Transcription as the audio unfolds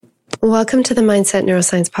Welcome to the Mindset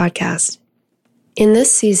Neuroscience Podcast. In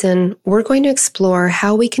this season, we're going to explore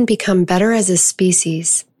how we can become better as a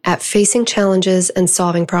species at facing challenges and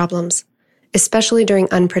solving problems, especially during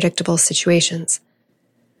unpredictable situations.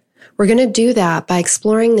 We're going to do that by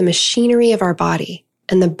exploring the machinery of our body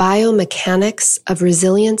and the biomechanics of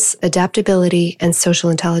resilience, adaptability, and social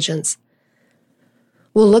intelligence.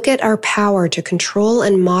 We'll look at our power to control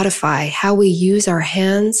and modify how we use our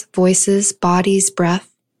hands, voices, bodies, breath,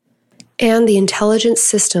 and the intelligent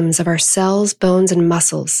systems of our cells, bones, and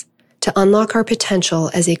muscles to unlock our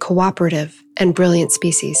potential as a cooperative and brilliant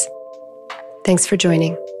species. Thanks for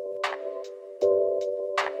joining.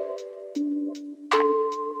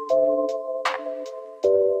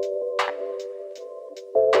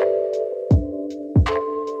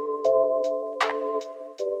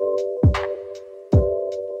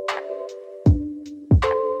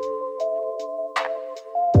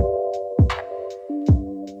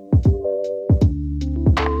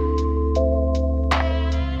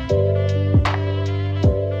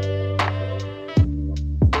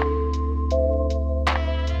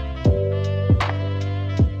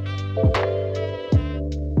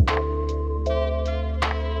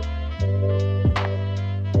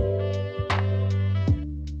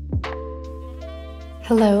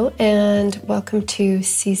 Hello, and welcome to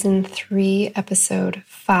Season 3, Episode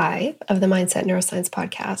 5 of the Mindset Neuroscience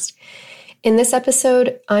Podcast. In this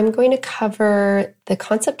episode, I'm going to cover the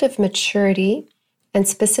concept of maturity, and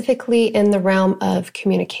specifically in the realm of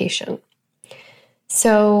communication.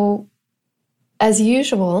 So, as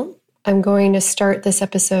usual, I'm going to start this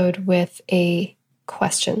episode with a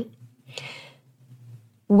question.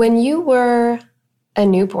 When you were a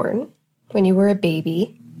newborn, when you were a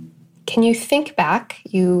baby, can you think back?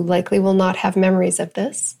 You likely will not have memories of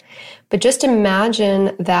this, but just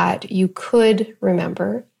imagine that you could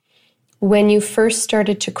remember when you first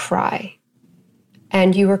started to cry,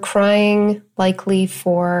 and you were crying likely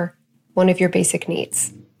for one of your basic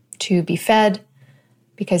needs, to be fed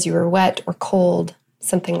because you were wet or cold,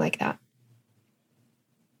 something like that.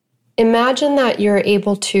 Imagine that you're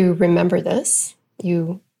able to remember this.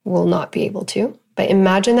 You will not be able to, but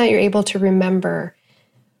imagine that you're able to remember.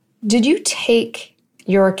 Did you take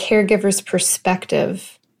your caregiver's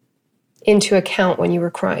perspective into account when you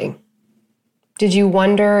were crying? Did you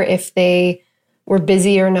wonder if they were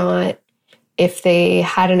busy or not, if they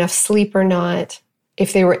had enough sleep or not,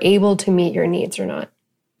 if they were able to meet your needs or not?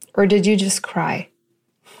 Or did you just cry?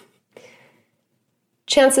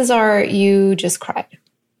 Chances are you just cried.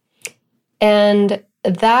 And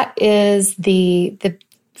that is the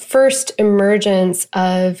first emergence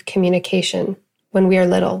of communication when we are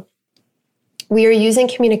little. We are using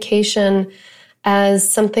communication as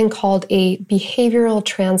something called a behavioral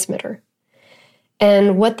transmitter.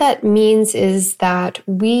 And what that means is that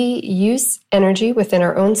we use energy within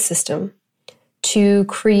our own system to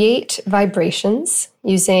create vibrations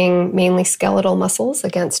using mainly skeletal muscles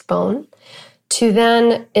against bone, to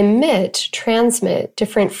then transmit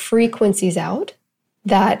different frequencies out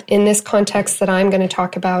that in this context that I'm going to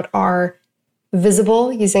talk about are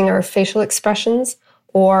visible using our facial expressions,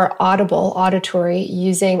 or auditory,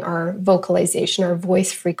 using our vocalization, our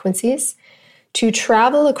voice frequencies, to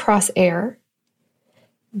travel across air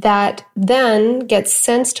that then gets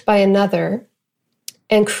sensed by another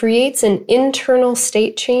and creates an internal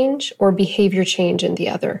state change or behavior change in the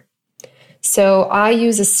other. So I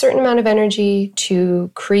use a certain amount of energy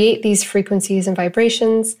to create these frequencies and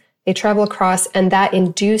vibrations. They travel across, and that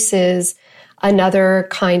induces another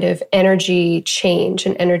kind of energy change,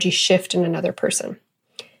 an energy shift in another person.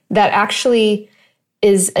 That actually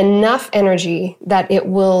is enough energy that it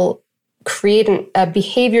will create a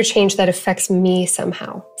behavior change that affects me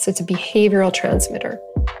somehow. So it's a behavioral transmitter.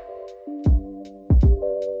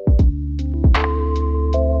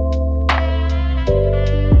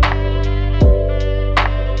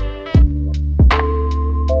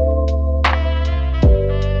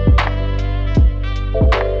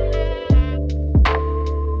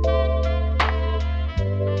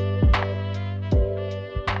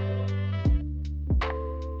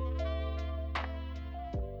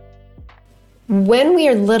 When we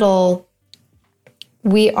are little,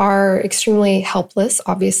 we are extremely helpless,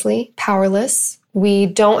 obviously, powerless. We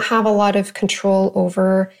don't have a lot of control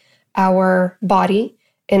over our body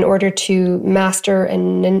in order to master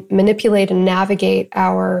and manipulate and navigate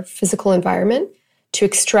our physical environment, to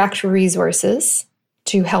extract resources,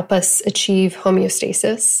 to help us achieve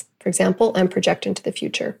homeostasis, for example, and project into the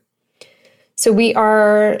future. So we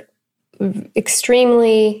are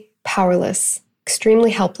extremely powerless,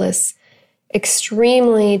 extremely helpless,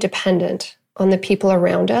 extremely dependent on the people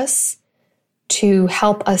around us to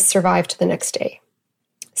help us survive to the next day.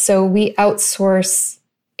 So we outsource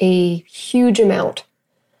a huge amount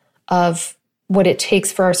of what it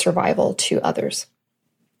takes for our survival to others.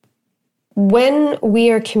 When we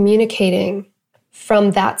are communicating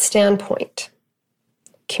from that standpoint,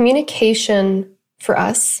 communication for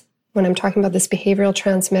us, when I'm talking about this behavioral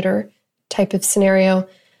transmitter type of scenario,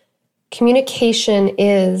 communication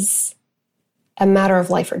is a matter of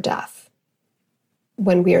life or death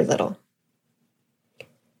when we are little.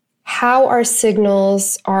 How our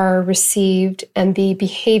signals are received and the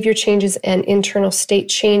behavior changes and internal state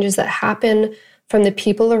changes that happen from the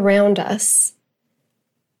people around us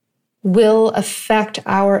will affect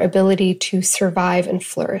our ability to survive and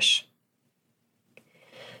flourish.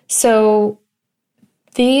 So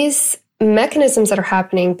these mechanisms that are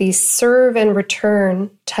happening, these serve and return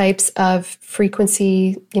types of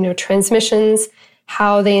frequency, transmissions,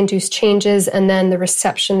 how they induce changes, and then the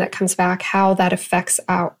reception that comes back, how that affects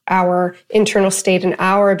our internal state and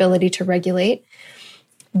our ability to regulate.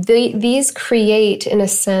 These create, in a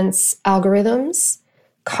sense, algorithms,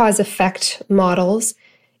 cause-effect models,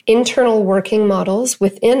 internal working models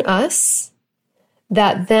within us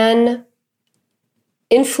that then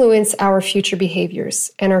influence our future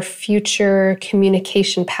behaviors and our future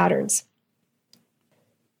communication patterns.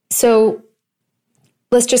 So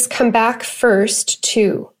let's just come back first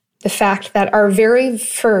to the fact that our very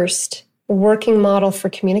first working model for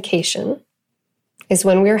communication is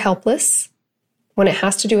when we're helpless, when it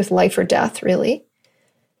has to do with life or death, really,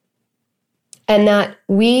 and that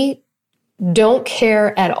we don't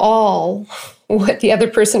care at all what the other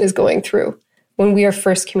person is going through when we are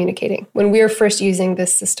first communicating, when we are first using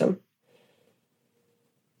this system.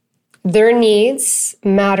 Their needs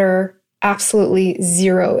matter absolutely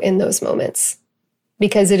zero in those moments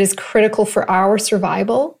because it is critical for our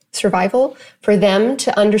survival for them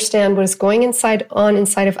to understand what is going inside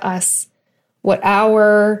of us, what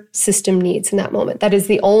our system needs in that moment. That is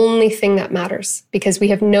the only thing that matters because we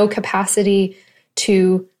have no capacity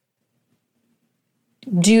to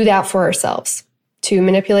do that for ourselves, to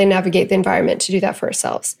manipulate and navigate the environment, to do that for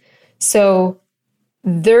ourselves. So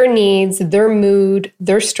their needs, their mood,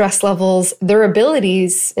 their stress levels, their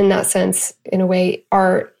abilities in that sense, in a way,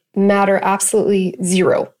 matter absolutely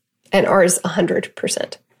zero, and ours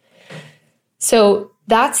 100%. So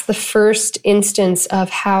that's the first instance of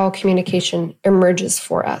how communication emerges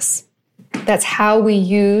for us. That's how we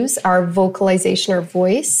use our vocalization, our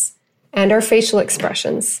voice, and our facial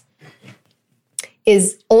expressions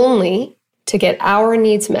is only to get our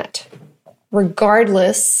needs met,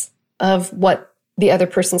 regardless of what the other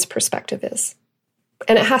person's perspective is.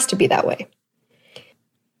 And it has to be that way.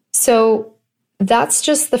 So that's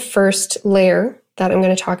just the first layer that I'm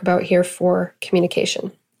going to talk about here for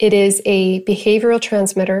communication. It is a behavioral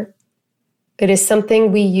transmitter. It is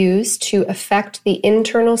something we use to affect the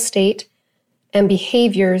internal state and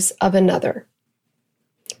behaviors of another.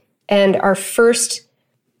 And our first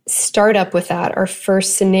startup with that, our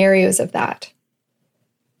first scenarios of that,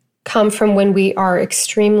 come from when we are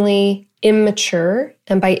extremely immature.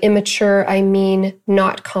 And by immature, I mean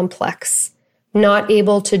not complex, not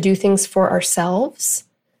able to do things for ourselves,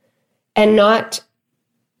 and not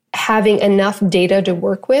having enough data to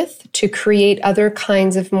work with to create other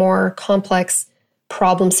kinds of more complex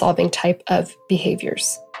problem-solving type of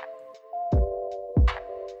behaviors.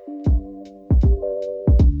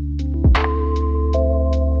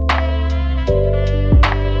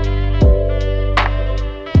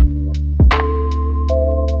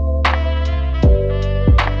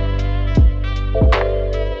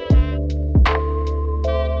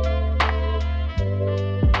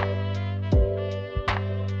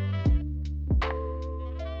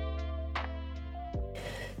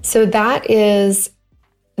 So that is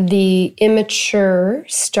the immature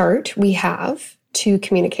start we have to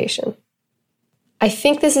communication. I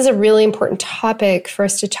think this is a really important topic for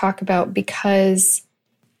us to talk about because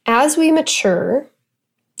as we mature,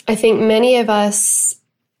 I think many of us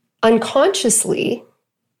unconsciously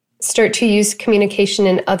start to use communication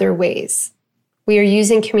in other ways. We are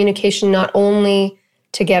using communication not only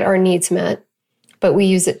to get our needs met, but we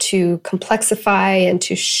use it to complexify and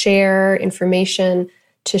to share information,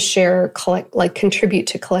 to share, contribute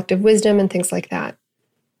to collective wisdom and things like that.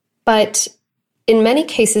 But in many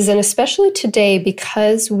cases, and especially today,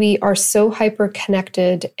 because we are so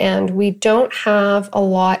hyper-connected and we don't have a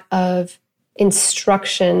lot of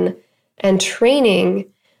instruction and training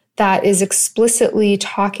that is explicitly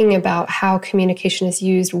talking about how communication is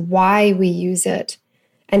used, why we use it,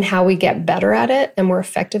 and how we get better at it and more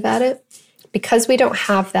effective at it. Because we don't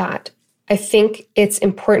have that, I think it's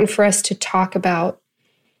important for us to talk about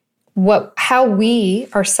how we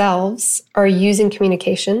ourselves are using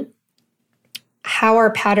communication, how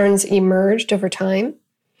our patterns emerged over time,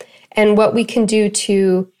 and what we can do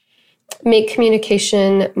to make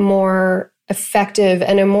communication more effective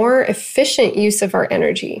and a more efficient use of our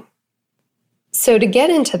energy. So to get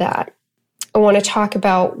into that, I want to talk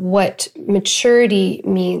about what maturity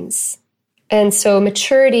means. And so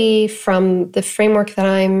maturity, from the framework that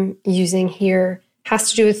I'm using here, has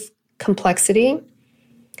to do with complexity,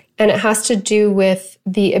 and it has to do with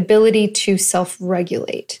the ability to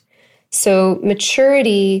self-regulate. So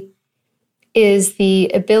maturity is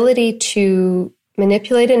the ability to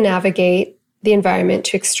manipulate and navigate the environment,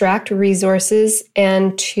 to extract resources,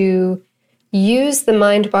 and to use the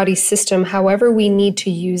mind-body system however we need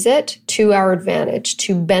to use it to our advantage,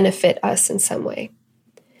 to benefit us in some way.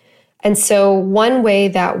 And so one way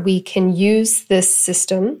that we can use this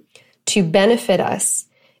system to benefit us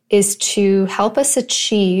is to help us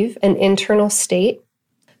achieve an internal state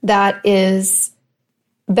that is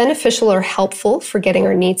beneficial or helpful for getting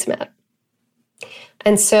our needs met.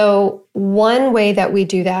 And so one way that we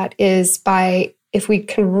do that is if we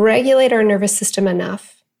can regulate our nervous system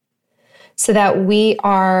enough so that we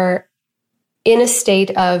are in a state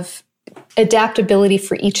of adaptability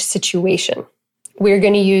for each situation, we're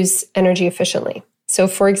going to use energy efficiently. So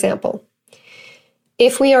for example,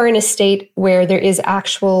 if we are in a state where there is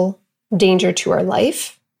actual danger to our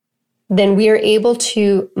life, then we are able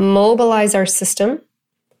to mobilize our system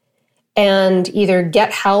and either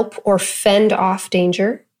get help or fend off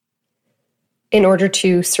danger in order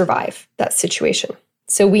to survive that situation.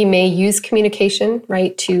 So we may use communication,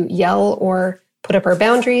 right, to yell or put up our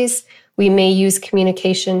boundaries. We may use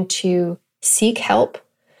communication to seek help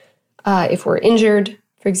if we're injured,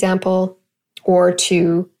 for example, or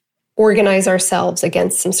to organize ourselves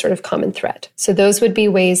against some sort of common threat. So those would be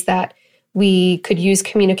ways that we could use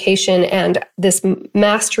communication and this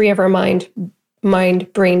mastery of our mind,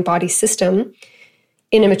 brain, body system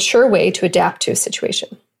in a mature way to adapt to a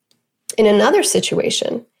situation. In another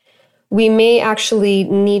situation, we may actually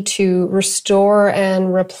need to restore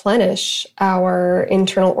and replenish our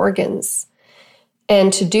internal organs.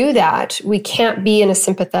 And to do that, we can't be in a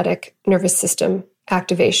sympathetic nervous system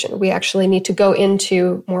activation. We actually need to go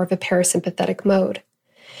into more of a parasympathetic mode.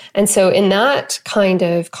 And so in that kind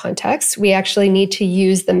of context, we actually need to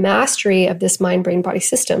use the mastery of this mind, brain, body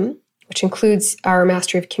system, which includes our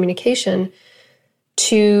mastery of communication,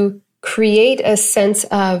 to create a sense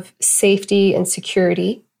of safety and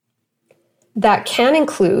security that can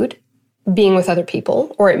include being with other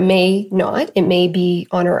people, or it may not. It may be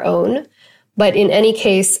on our own. But in any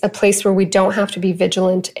case, a place where we don't have to be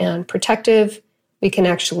vigilant and protective. We can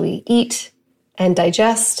actually eat and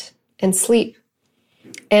digest and sleep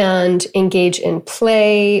and engage in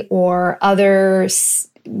play or other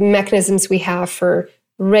mechanisms we have for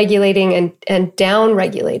regulating and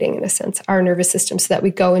down-regulating, in a sense, our nervous system so that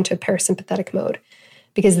we go into a parasympathetic mode,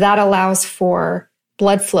 because that allows for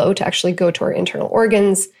blood flow to actually go to our internal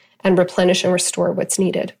organs and replenish and restore what's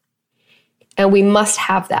needed. And we must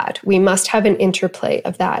have that. We must have an interplay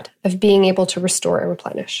of that, of being able to restore and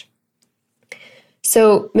replenish.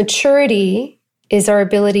 So maturity is our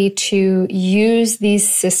ability to use these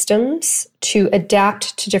systems to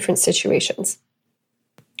adapt to different situations.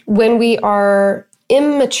 When we are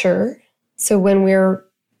immature, so when we're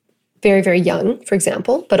very, very young, for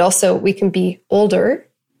example, but also we can be older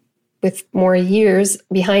with more years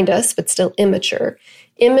behind us, but still immature.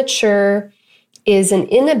 Immature is an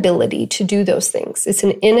inability to do those things. It's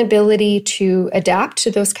an inability to adapt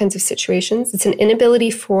to those kinds of situations. It's an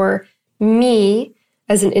inability for me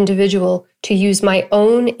as an individual to use my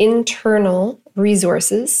own internal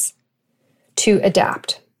resources to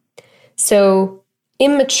adapt. So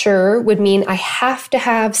immature would mean I have to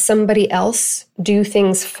have somebody else do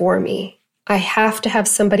things for me. I have to have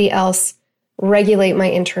somebody else regulate my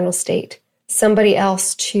internal state, somebody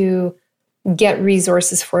else to get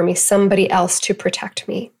resources for me, somebody else to protect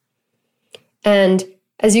me. And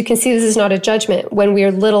as you can see, this is not a judgment. When we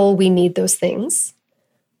are little, we need those things.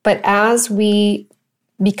 But as we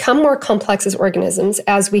become more complex as organisms,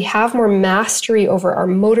 as we have more mastery over our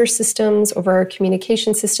motor systems, over our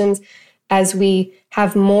communication systems, as we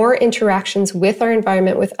have more interactions with our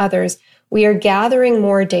environment, with others, we are gathering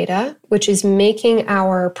more data, which is making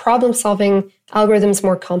our problem-solving algorithms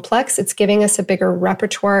more complex. It's giving us a bigger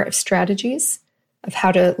repertoire of strategies of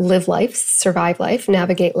how to live life, survive life,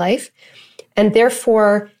 navigate life. And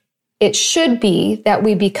therefore, it should be that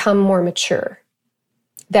we become more mature,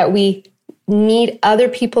 that we need other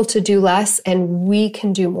people to do less and we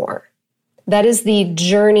can do more. That is the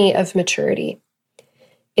journey of maturity.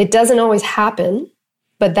 It doesn't always happen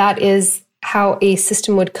but that is how a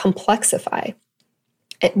system would complexify,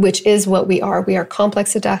 which is what we are. We are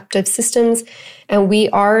complex adaptive systems, and we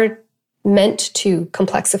are meant to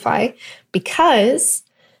complexify because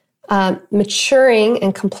maturing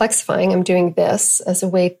and complexifying, I'm doing this as a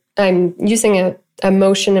way, I'm using a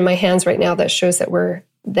motion in my hands right now that shows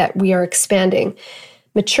that we are expanding.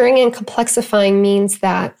 Maturing and complexifying means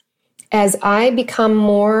that as I become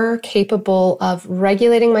more capable of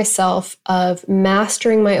regulating myself, of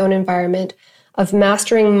mastering my own environment, of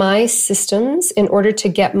mastering my systems in order to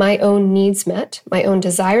get my own needs met, my own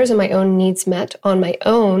desires and my own needs met on my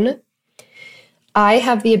own, I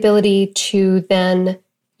have the ability to then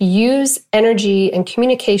use energy and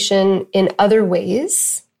communication in other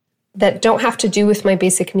ways that don't have to do with my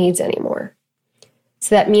basic needs anymore.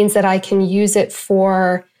 So that means that I can use it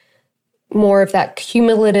for more of that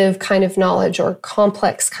cumulative kind of knowledge or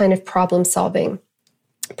complex kind of problem solving,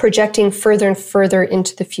 projecting further and further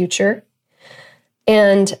into the future.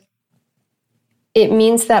 And it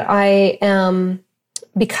means that I am,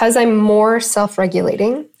 because I'm more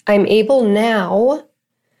self-regulating, I'm able now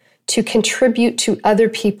to contribute to other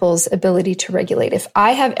people's ability to regulate. If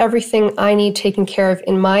I have everything I need taken care of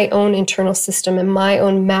in my own internal system and my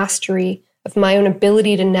own mastery of my own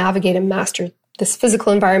ability to navigate and master this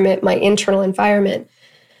physical environment, my internal environment,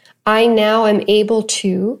 I now am able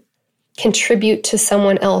to contribute to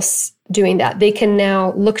someone else doing that. They can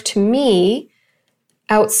now look to me,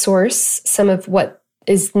 outsource some of what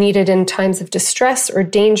is needed in times of distress or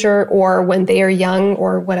danger or when they are young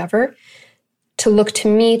or whatever, to look to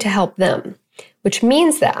me to help them, which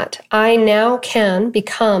means that I now can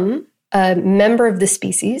become a member of the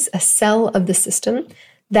species, a cell of the system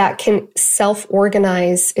that can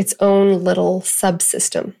self-organize its own little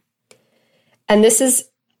subsystem. And this is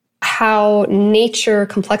how nature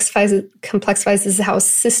complexifies. This is how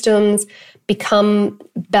systems become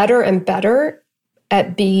better and better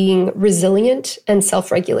at being resilient and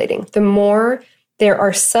self-regulating. The more there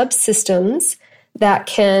are subsystems that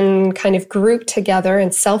can kind of group together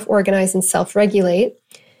and self-organize and self-regulate,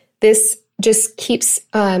 this just keeps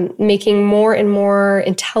making more and more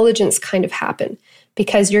intelligence kind of happen,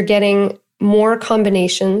 because you're getting more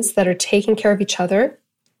combinations that are taking care of each other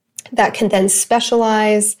that can then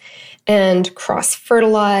specialize and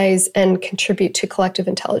cross-fertilize and contribute to collective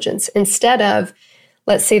intelligence. Instead of,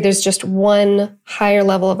 let's say there's just one higher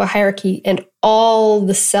level of a hierarchy and all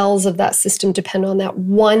the cells of that system depend on that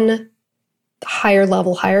one higher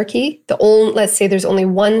level hierarchy. Let's say there's only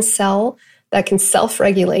one cell that can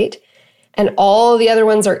self-regulate and all the other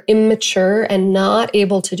ones are immature and not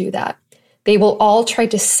able to do that. They will all try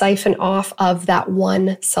to siphon off of that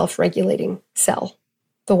one self-regulating cell,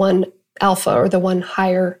 the one alpha or the one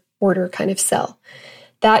higher order kind of cell.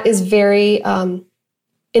 That is very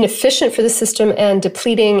inefficient for the system and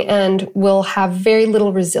depleting and will have very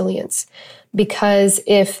little resilience. Because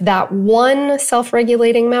if that one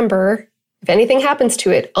self-regulating member, if anything happens to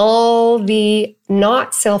it, all the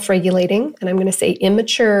not self-regulating, and I'm going to say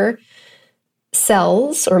immature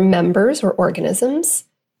cells or members or organisms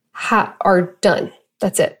are done.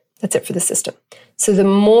 That's it. That's it for the system. So the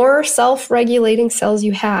more self-regulating cells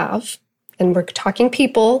you have, and we're talking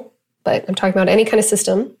people, but I'm talking about any kind of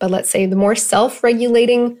system, but let's say the more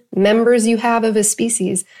self-regulating members you have of a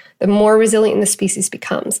species, the more resilient the species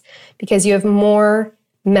becomes, because you have more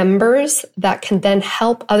members that can then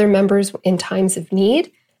help other members in times of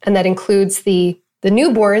need. And that includes the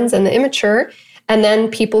newborns and the immature, and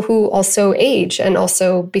then people who also age and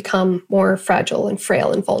also become more fragile and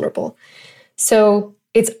frail and vulnerable. So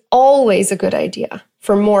it's always a good idea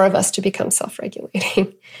for more of us to become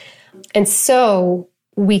self-regulating. And so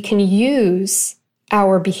we can use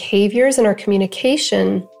our behaviors and our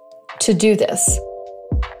communication to do this.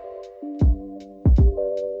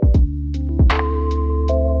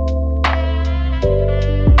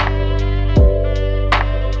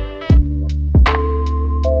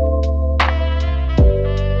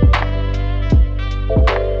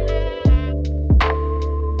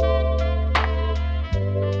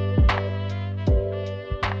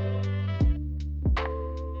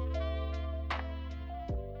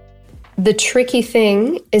 The tricky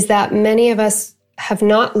thing is that many of us have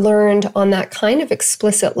not learned on that kind of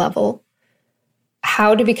explicit level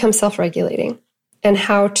how to become self-regulating and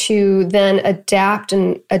how to then adapt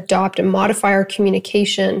and adopt and modify our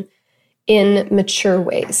communication in mature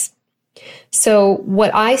ways. So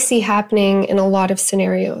what I see happening in a lot of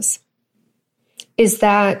scenarios is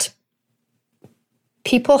that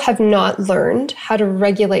people have not learned how to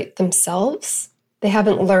regulate themselves. They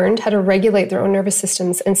haven't learned how to regulate their own nervous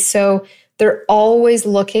systems. And so they're always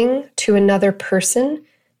looking to another person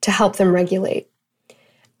to help them regulate.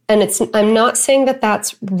 And I'm not saying that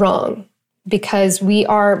that's wrong, because we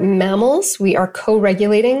are mammals, we are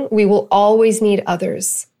co-regulating, we will always need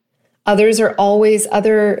others. Others are always,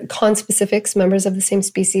 other conspecifics, members of the same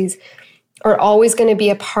species, are always going to be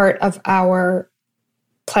a part of our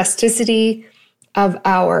plasticity, of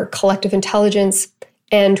our collective intelligence,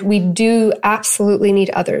 and we do absolutely need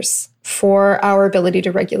others for our ability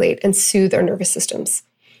to regulate and soothe our nervous systems.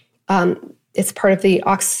 It's part of the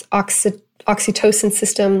oxytocin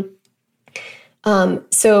system.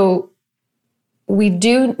 So we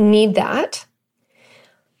do need that.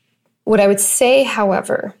 What I would say,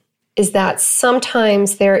 however, is that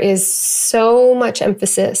sometimes there is so much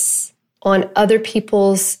emphasis on other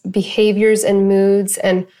people's behaviors and moods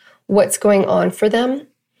and what's going on for them,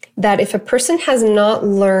 that if a person has not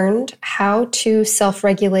learned how to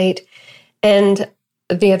self-regulate, and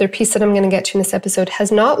the other piece that I'm going to get to in this episode,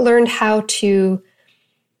 has not learned how to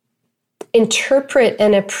interpret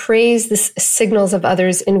and appraise the signals of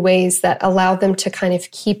others in ways that allow them to kind of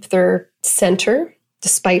keep their center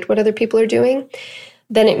despite what other people are doing,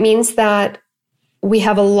 then it means that we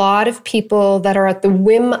have a lot of people that are at the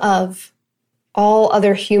whim of all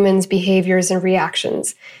other humans' behaviors and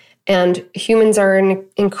reactions. And humans are an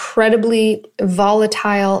incredibly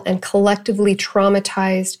volatile and collectively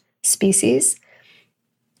traumatized species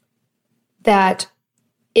that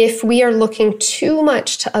if we are looking too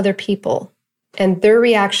much to other people and their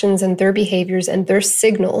reactions and their behaviors and their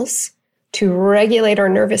signals to regulate our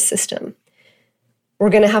nervous system, we're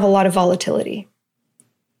going to have a lot of volatility.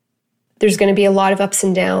 There's going to be a lot of ups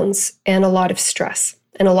and downs and a lot of stress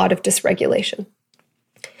and a lot of dysregulation.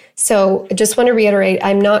 So I just want to reiterate,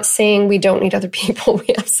 I'm not saying we don't need other people.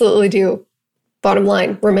 We absolutely do. Bottom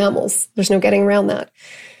line, we're mammals. There's no getting around that.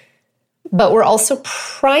 But we're also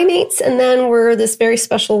primates, and then we're this very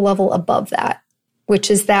special level above that,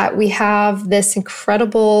 which is that we have this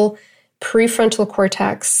incredible prefrontal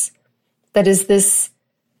cortex that is this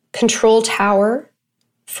control tower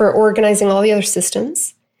for organizing all the other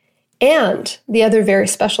systems. And the other very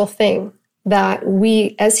special thing that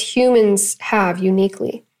we as humans have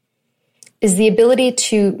uniquely is the ability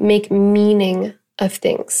to make meaning of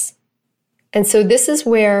things. And so this is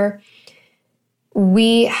where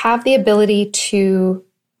we have the ability to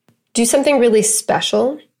do something really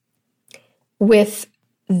special with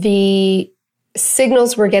the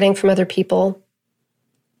signals we're getting from other people,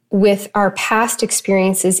 with our past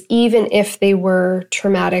experiences, even if they were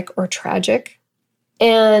traumatic or tragic.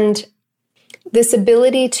 And this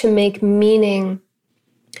ability to make meaning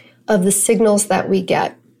of the signals that we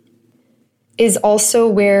get is also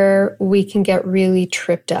where we can get really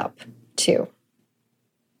tripped up too.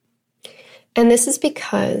 And this is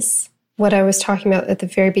because what I was talking about at the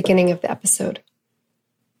very beginning of the episode,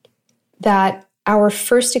 that our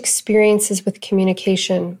first experiences with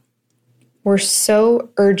communication were so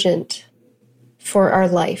urgent for our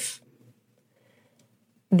life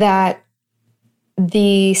that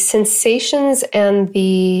the sensations and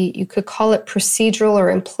the, you could call it procedural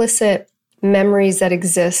or implicit memories that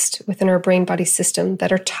exist within our brain-body system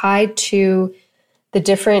that are tied to the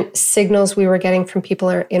different signals we were getting from people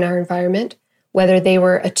in our environment, whether they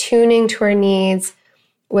were attuning to our needs,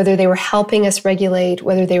 whether they were helping us regulate,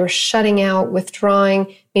 whether they were shutting out,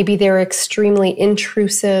 withdrawing, maybe they were extremely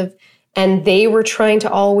intrusive, and they were trying to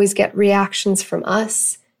always get reactions from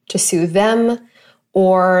us to soothe them,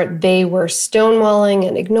 or they were stonewalling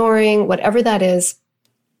and ignoring, whatever that is.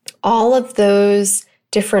 All of those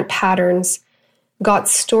different patterns got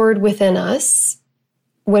stored within us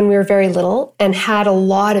when we were very little and had a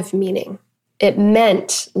lot of meaning. It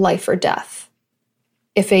meant life or death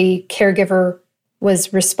if a caregiver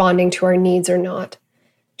was responding to our needs or not,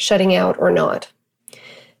 shutting out or not.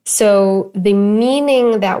 So the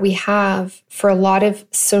meaning that we have for a lot of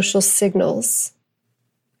social signals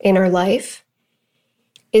in our life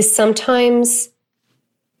is sometimes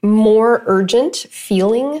more urgent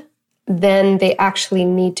feeling than they actually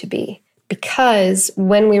need to be, because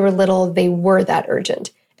when we were little, they were that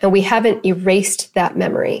urgent, and we haven't erased that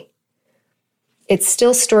memory. It's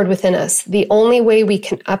still stored within us. The only way we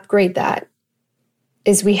can upgrade that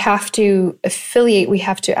is we have to affiliate, we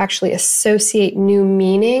have to actually associate new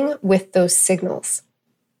meaning with those signals.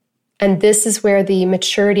 And this is where the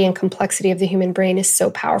maturity and complexity of the human brain is so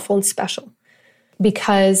powerful and special.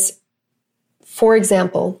 Because, for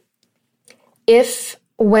example, if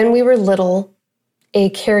when we were little,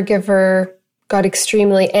 a caregiver got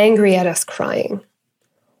extremely angry at us crying,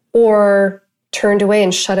 or turned away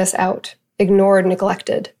and shut us out, ignored,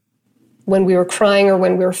 neglected, when we were crying or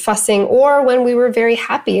when we were fussing or when we were very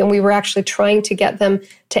happy and we were actually trying to get them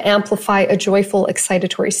to amplify a joyful,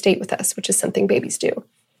 excitatory state with us, which is something babies do.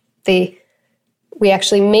 We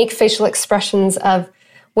actually make facial expressions of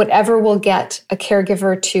whatever will get a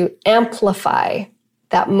caregiver to amplify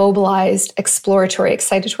that mobilized, exploratory,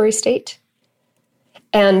 excitatory state.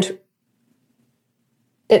 And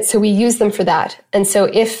so we use them for that. And so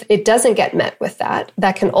if it doesn't get met with that,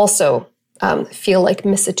 that can also feel like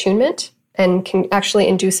misattunement and can actually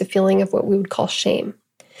induce a feeling of what we would call shame.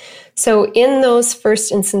 So in those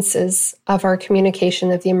first instances of our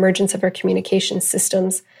communication, of the emergence of our communication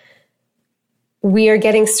systems, we are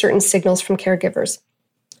getting certain signals from caregivers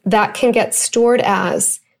that can get stored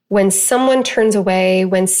as when someone turns away,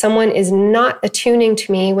 when someone is not attuning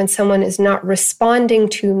to me, when someone is not responding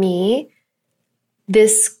to me,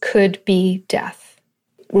 this could be death.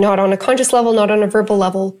 Not on a conscious level, not on a verbal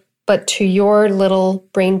level, but to your little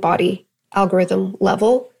brain-body algorithm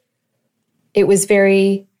level, it was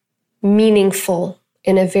very meaningful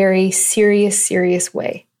in a very serious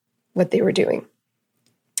way, what they were doing,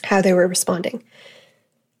 how they were responding.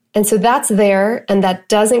 And so that's there, and that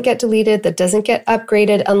doesn't get deleted, that doesn't get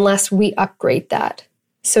upgraded unless we upgrade that.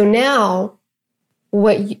 So now,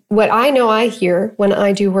 what I know I hear when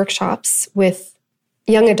I do workshops with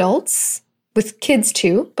young adults, with kids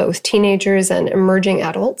too, but with teenagers and emerging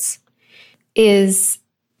adults, is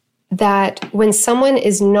that when someone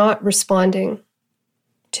is not responding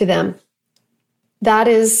to them, that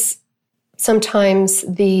is sometimes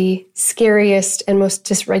the scariest and most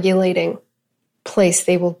dysregulating place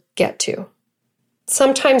they will get to.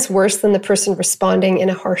 Sometimes worse than the person responding in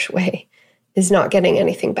a harsh way is not getting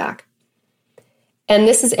anything back. And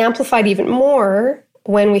this is amplified even more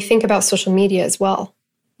when we think about social media as well,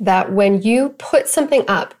 that when you put something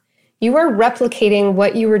up, you are replicating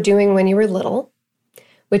what you were doing when you were little,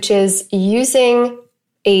 which is using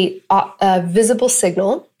a visible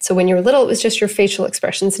signal. So when you were little, it was just your facial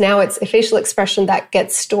expressions. Now it's a facial expression that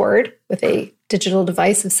gets stored with a digital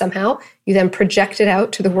device of somehow. You then project it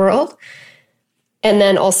out to the world. And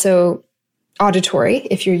then also auditory,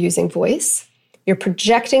 if you're using voice. You're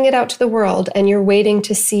projecting it out to the world and you're waiting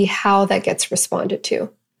to see how that gets responded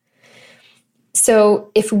to. So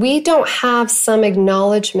if we don't have some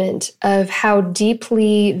acknowledgement of how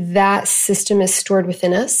deeply that system is stored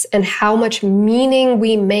within us and how much meaning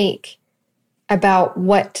we make about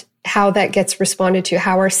how that gets responded to,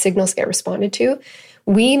 how our signals get responded to,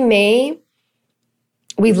 we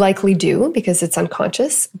likely do, because it's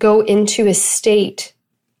unconscious, go into a state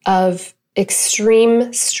of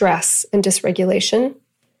extreme stress and dysregulation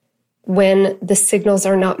when the signals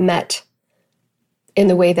are not met in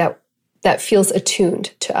the way that feels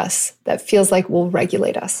attuned to us, that feels like will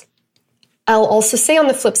regulate us. I'll also say on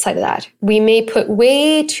the flip side of that, we may put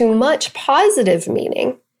way too much positive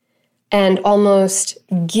meaning and almost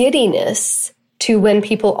giddiness to when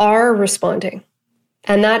people are responding.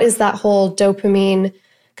 And that is that whole dopamine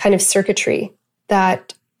kind of circuitry,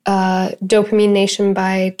 that Dopamine Nation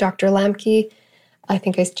by Dr. Lamke. I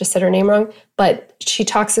think I just said her name wrong, but she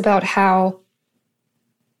talks about how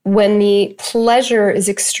when the pleasure is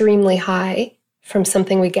extremely high from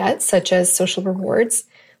something we get, such as social rewards,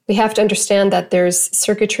 we have to understand that there's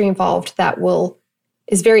circuitry involved that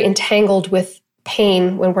is very entangled with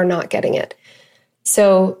pain when we're not getting it.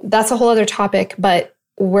 So that's a whole other topic, but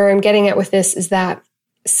where I'm getting at with this is that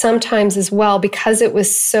sometimes as well, because it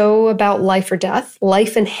was so about life or death,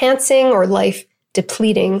 life enhancing or life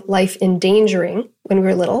depleting, life endangering when we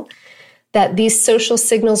were little, that these social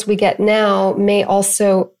signals we get now may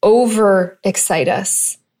also over-excite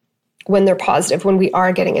us when they're positive, when we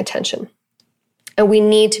are getting attention. And we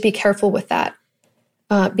need to be careful with that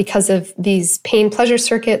because of these pain-pleasure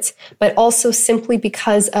circuits, but also simply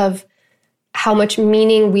because of how much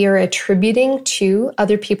meaning we are attributing to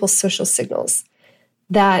other people's social signals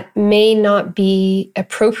that may not be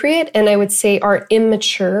appropriate, and I would say are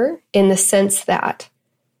immature in the sense that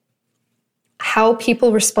how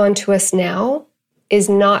people respond to us now is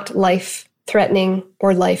not life-threatening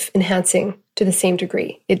or life-enhancing to the same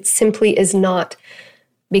degree. It simply is not,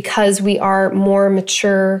 because we are more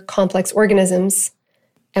mature, complex organisms,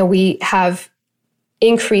 and we have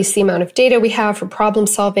increased the amount of data we have for problem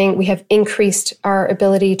solving. We have increased our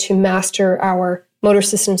ability to master our motor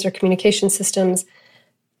systems or communication systems,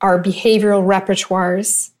 our behavioral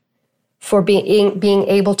repertoires for being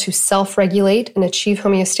able to self-regulate and achieve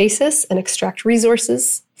homeostasis and extract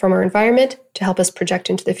resources from our environment to help us project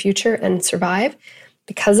into the future and survive.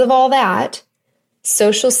 Because of all that,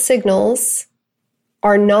 social signals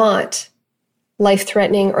are not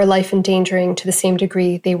life-threatening or life-endangering to the same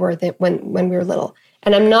degree they were when we were little.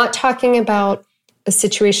 And I'm not talking about a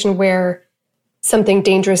situation where something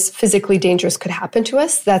dangerous, physically dangerous could happen to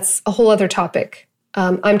us. That's a whole other topic.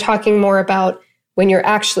 I'm talking more about when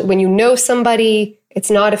you know somebody,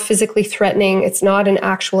 it's not a physically threatening, it's not an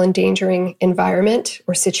actual endangering environment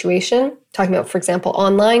or situation. Talking about, for example,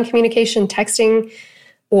 online communication, texting,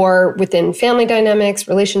 or within family dynamics,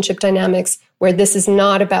 relationship dynamics, where this is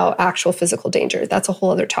not about actual physical danger. That's a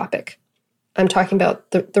whole other topic. I'm talking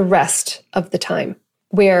about the rest of the time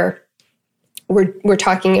where we're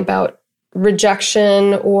talking about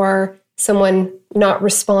rejection or someone not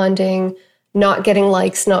responding, not getting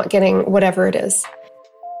likes, not getting whatever it is.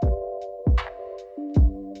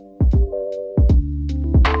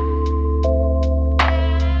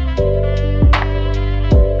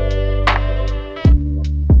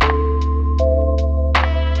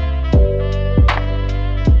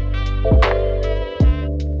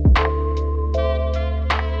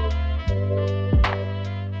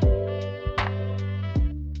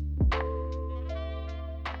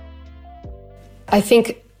 I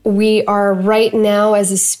think we are right now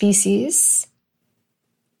as a species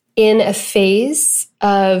in a phase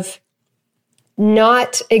of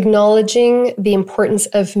not acknowledging the importance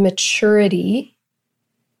of maturity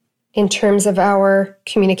in terms of our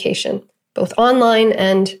communication, both online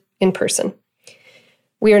and in person.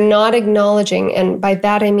 We are not acknowledging, and by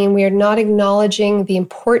that I mean we are not acknowledging the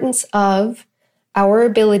importance of our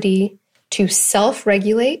ability to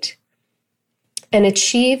self-regulate and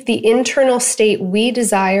achieve the internal state we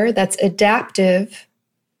desire that's adaptive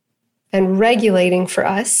and regulating for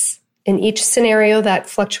us in each scenario that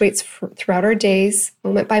fluctuates throughout our days,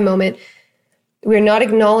 moment by moment. We're not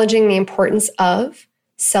acknowledging the importance of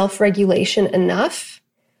self-regulation enough,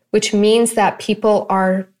 which means that people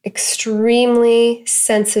are extremely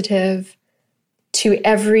sensitive to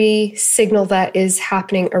every signal that is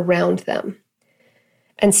happening around them.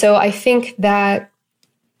 And so I think that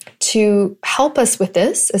to help us with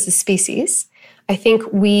this as a species, I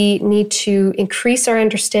think we need to increase our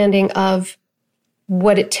understanding of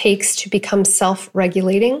what it takes to become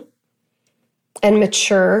self-regulating and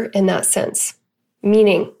mature in that sense.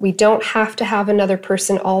 Meaning, we don't have to have another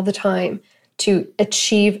person all the time to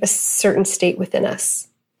achieve a certain state within us.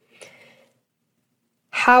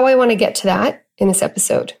 How I want to get to that in this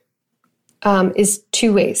episode is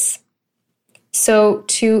two ways. So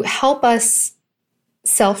to help us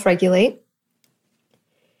self-regulate,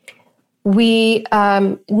 we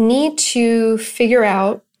need to figure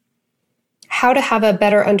out how to have a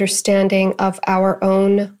better understanding of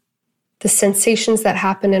the sensations that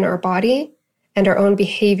happen in our body and our own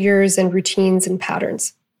behaviors and routines and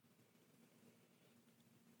patterns.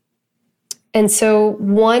 And so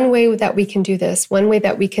one way that we can do this, one way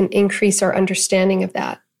that we can increase our understanding of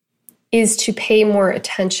that is to pay more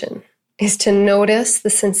attention, is to notice the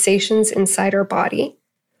sensations inside our body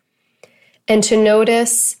and to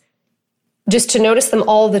notice them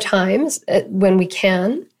all the time when we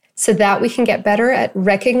can, so that we can get better at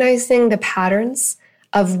recognizing the patterns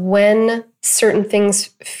of when certain things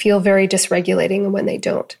feel very dysregulating and when they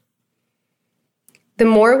don't. The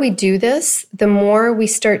more we do this, the more we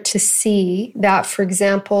start to see that, for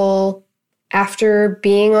example, after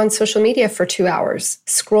being on social media for 2 hours,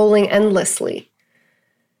 scrolling endlessly,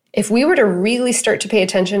 if we were to really start to pay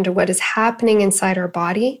attention to what is happening inside our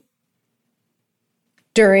body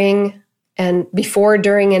before,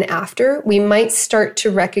 during, and after, we might start to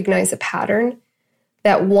recognize a pattern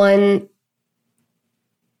that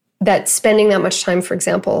spending that much time, for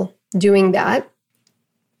example, doing that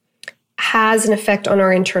has an effect on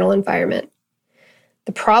our internal environment.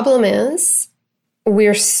 The problem is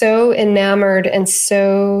we're so enamored and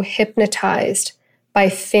so hypnotized by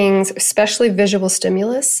things, especially visual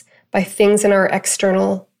stimulus, by things in our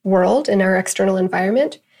external world, in our external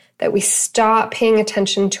environment, that we stop paying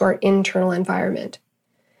attention to our internal environment.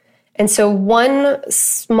 And so one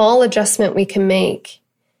small adjustment we can make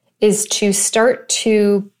is to start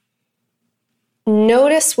to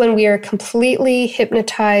notice when we are completely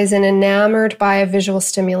hypnotized and enamored by a visual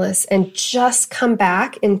stimulus and just come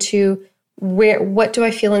back into what do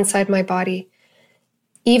I feel inside my body?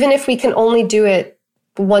 Even if we can only do it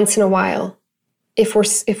once in a while,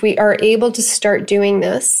 if we are able to start doing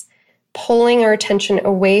this, pulling our attention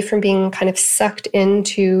away from being kind of sucked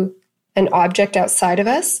into an object outside of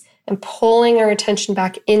us and pulling our attention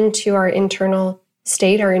back into our internal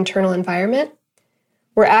state, our internal environment,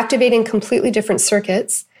 we're activating completely different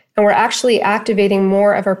circuits, and we're actually activating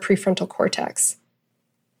more of our prefrontal cortex,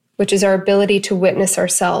 which is our ability to witness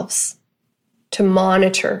ourselves, to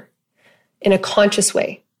monitor in a conscious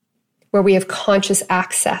way, where we have conscious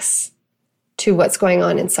access to what's going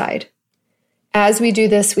on inside. As we do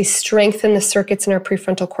this, we strengthen the circuits in our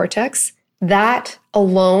prefrontal cortex. That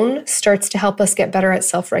alone starts to help us get better at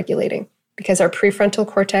self-regulating, because our prefrontal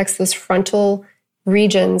cortex, those frontal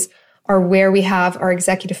regions are where we have our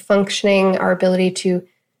executive functioning, our ability to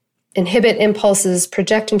inhibit impulses,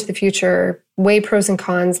 project into the future, weigh pros and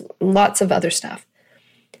cons, lots of other stuff.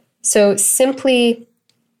 So simply,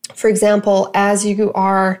 for example, as you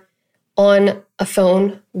are on a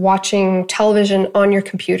phone, watching television on your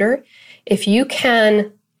computer, if you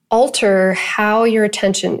can alter how your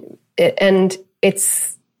attention, and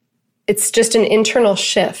it's just an internal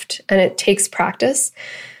shift and it takes practice,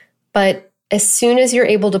 but as soon as you're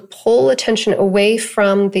able to pull attention away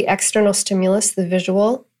from the external stimulus, the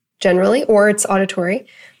visual generally, or it's auditory,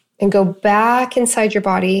 and go back inside your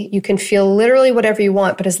body, you can feel literally whatever you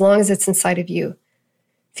want, but as long as it's inside of you.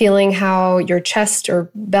 Feeling how your chest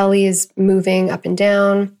or belly is moving up and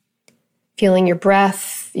down, feeling your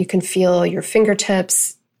breath, you can feel your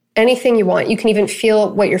fingertips, anything you want. You can even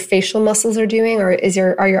feel what your facial muscles are doing, or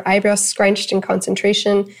are your eyebrows scrunched in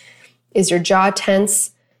concentration? Is your jaw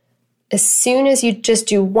tense? As soon as you just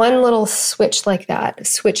do one little switch like that, a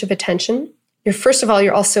switch of attention, first of all,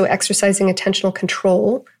 you're also exercising attentional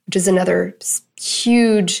control, which is another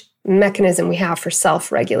huge mechanism we have for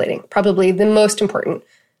self-regulating, probably the most important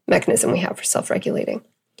mechanism we have for self-regulating.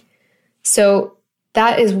 So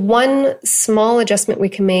that is one small adjustment we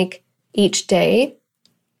can make each day,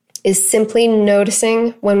 is simply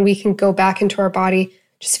noticing when we can go back into our body,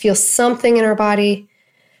 just feel something in our body,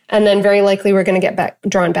 and then very likely we're going to get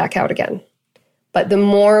drawn back out again. But the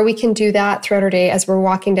more we can do that throughout our day as we're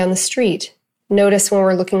walking down the street, notice when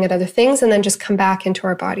we're looking at other things, and then just come back into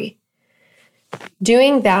our body.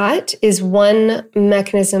 Doing that is one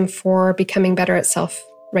mechanism for becoming better at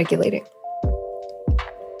self-regulating.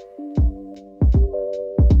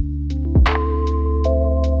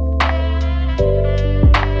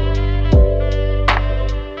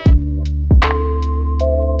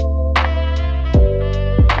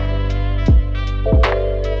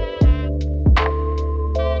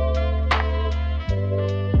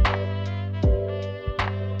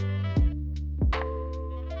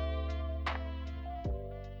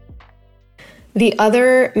 The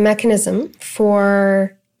other mechanism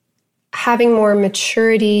for having more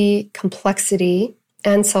maturity, complexity,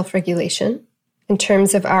 and self-regulation in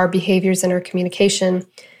terms of our behaviors and our communication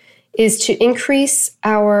is to increase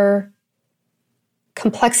our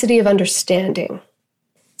complexity of understanding.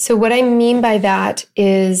 So what I mean by that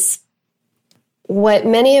is what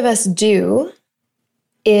many of us do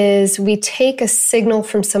is we take a signal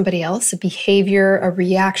from somebody else, a behavior, a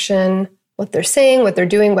reaction, what they're saying, what they're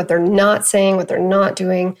doing, what they're not saying, what they're not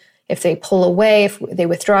doing, if they pull away, if they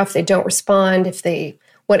withdraw, if they don't respond,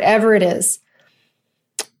 whatever it is.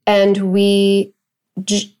 And we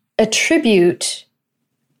attribute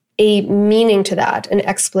a meaning to that, an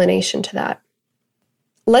explanation to that.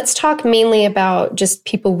 Let's talk mainly about just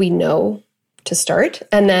people we know to start,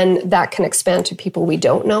 and then that can expand to people we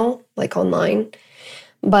don't know, like online.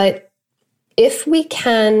 But if we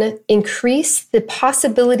can increase the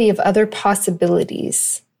possibility of other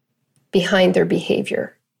possibilities behind their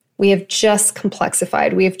behavior, we have just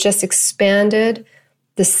complexified. We have just expanded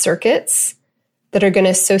the circuits that are going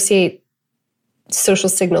to associate social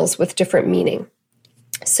signals with different meaning.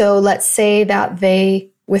 So let's say that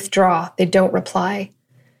they withdraw, they don't reply,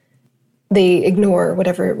 they ignore,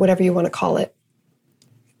 whatever you want to call it.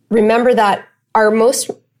 Remember that our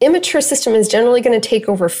most immature system is generally going to take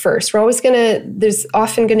over first. There's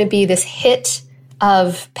often going to be this hit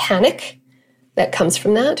of panic that comes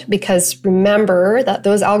from that, because remember that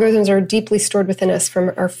those algorithms are deeply stored within us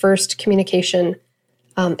from our first communication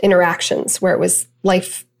interactions, where it was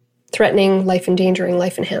life-threatening, life-endangering,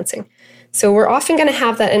 life-enhancing. So we're often going to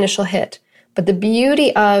have that initial hit. But the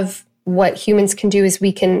beauty of what humans can do is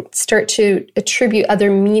we can start to attribute other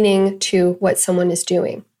meaning to what someone is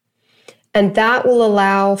doing. And that will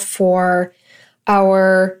allow for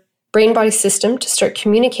our brain-body system to start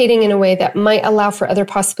communicating in a way that might allow for other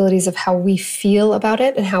possibilities of how we feel about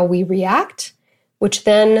it and how we react, which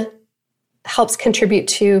then helps contribute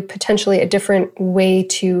to potentially a different way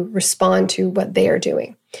to respond to what they are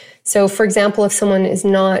doing. So, for example, if someone is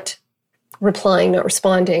not replying, not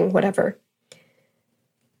responding, whatever,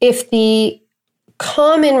 if the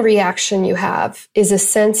common reaction you have is a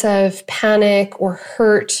sense of panic or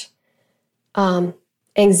hurt,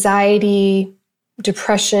 anxiety,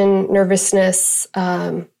 depression, nervousness,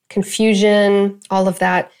 confusion, all of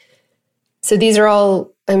that. So these are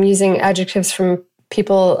all, I'm using adjectives from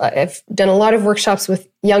people. I've done a lot of workshops with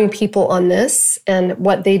young people on this and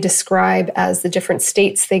what they describe as the different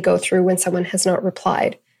states they go through when someone has not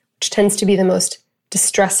replied, which tends to be the most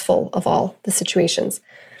distressful of all the situations.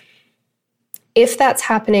 If that's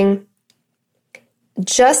happening,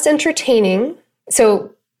 just entertaining,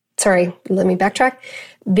 so sorry, let me backtrack.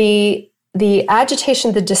 The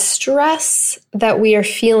agitation, the distress that we are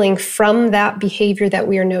feeling from that behavior that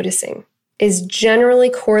we are noticing is generally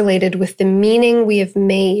correlated with the meaning we have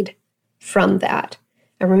made from that.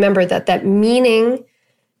 And remember that meaning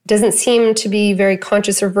doesn't seem to be very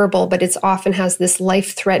conscious or verbal, but it often has this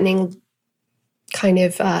life-threatening kind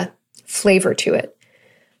of flavor to it,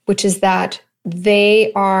 which is that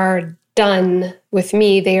they are done with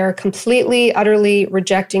me. They are completely, utterly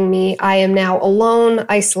rejecting me. I am now alone,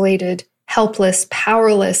 isolated, helpless,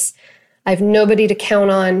 powerless. I have nobody to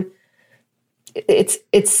count on.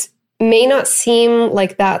 It's may not seem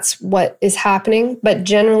like that's what is happening, but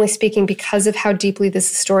generally speaking, because of how deeply this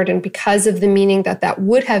is stored and because of the meaning that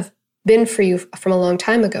would have been for you from a long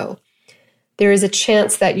time ago, there is a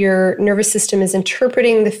chance that your nervous system is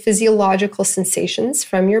interpreting the physiological sensations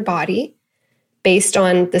from your body based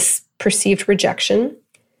on this perceived rejection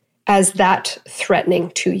as that threatening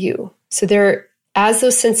to you. So as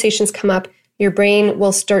those sensations come up, your brain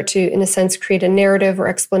will start to, in a sense, create a narrative or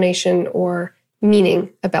explanation or meaning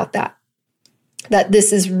about that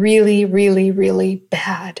this is really, really, really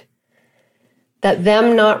bad. That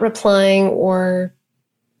them not replying or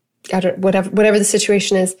whatever the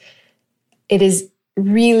situation is, it is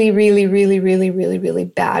really, really, really, really, really, really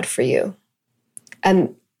bad for you.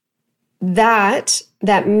 And that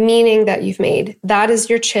meaning that you've made, that is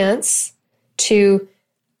your chance to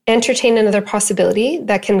entertain another possibility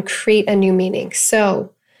that can create a new meaning.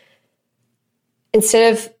 So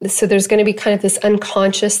there's going to be kind of this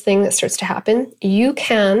unconscious thing that starts to happen. You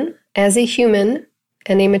can, as a human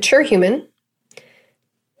and a mature human,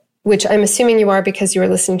 which I'm assuming you are because you are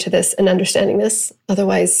listening to this and understanding this.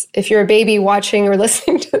 Otherwise, if you're a baby watching or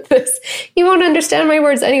listening to this, you won't understand my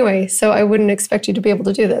words anyway. So I wouldn't expect you to be able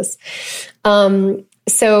to do this.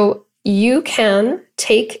 So you can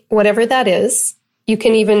take whatever that is.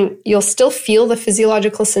 You'll still feel the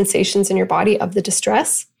physiological sensations in your body of the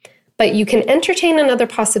distress, but you can entertain another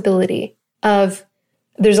possibility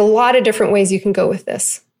there's a lot of different ways you can go with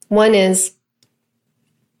this. One is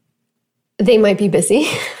they might be busy,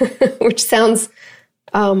 which sounds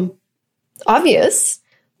obvious,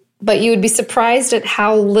 but you would be surprised at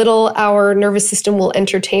how little our nervous system will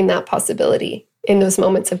entertain that possibility in those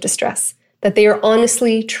moments of distress, that they are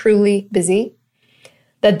honestly, truly busy,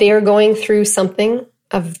 that they are going through something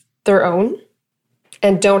of their own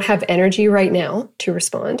and don't have energy right now to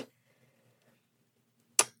respond.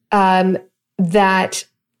 That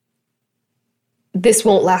this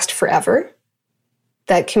won't last forever,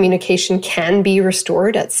 that communication can be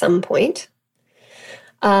restored at some point.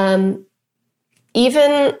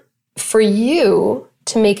 Even for you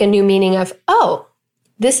to make a new meaning of,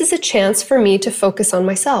 this is a chance for me to focus on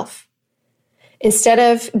myself. Instead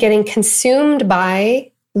of getting consumed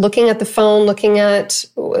by looking at the phone, looking at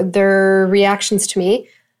their reactions to me,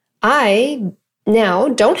 I now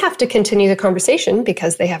don't have to continue the conversation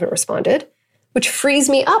because they haven't responded, which frees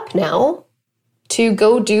me up now to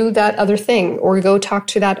go do that other thing or go talk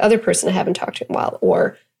to that other person I haven't talked to in a while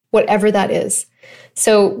or whatever that is.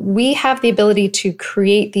 So we have the ability to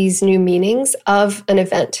create these new meanings of an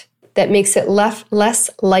event that makes it less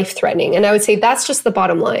life-threatening. And I would say that's just the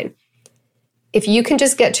bottom line. If you can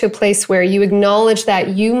just get to a place where you acknowledge that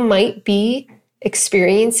you might be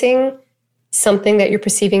experiencing something that you're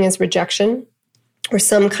perceiving as rejection or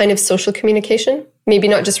some kind of social communication, maybe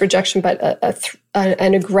not just rejection, but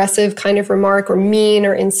an aggressive kind of remark or mean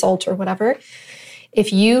or insult or whatever.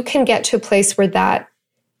 If you can get to a place where that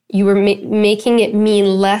you are making it mean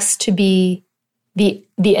less to be the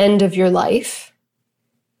end of your life,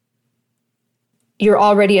 you're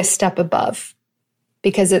already a step above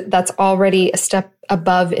because that's already a step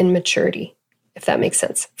above in maturity, if that makes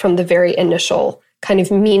sense, from the very initial kind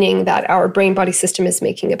of meaning that our brain-body system is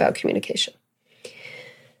making about communication.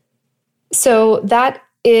 So that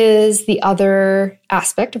is the other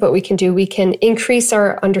aspect of what we can do. We can increase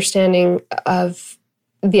our understanding of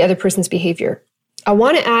the other person's behavior. I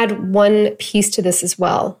want to add one piece to this as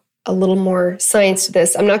well, a little more science to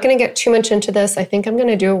this. I'm not going to get too much into this. I think I'm going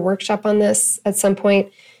to do a workshop on this at some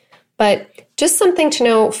point. But just something to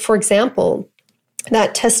know, for example,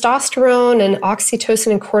 that testosterone and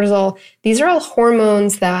oxytocin and cortisol, these are all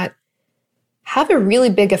hormones that have a really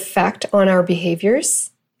big effect on our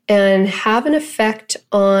behaviors and have an effect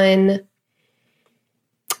on, and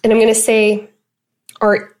I'm going to say,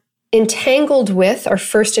 are entangled with our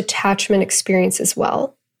first attachment experience as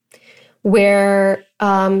well, where,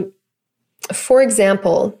 for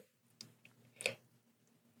example,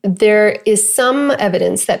 there is some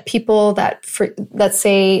evidence that people let's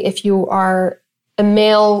say if you are a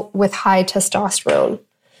male with high testosterone,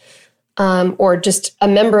 or just a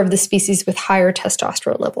member of the species with higher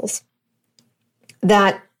testosterone levels,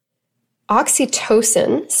 that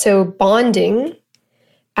oxytocin, so bonding,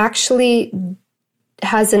 actually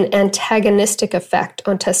has an antagonistic effect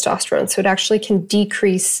on testosterone. So it actually can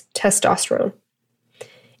decrease testosterone.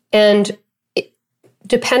 And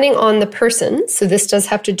depending on the person, so this does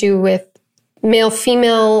have to do with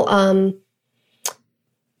male-female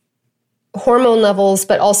hormone levels,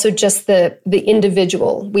 but also just the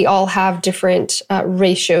individual. We all have different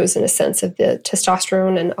ratios, in a sense, of the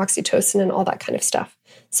testosterone and oxytocin and all that kind of stuff.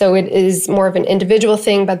 So it is more of an individual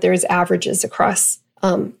thing, but there's averages across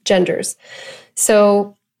genders.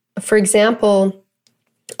 So, for example,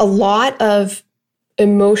 a lot of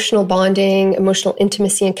emotional bonding, emotional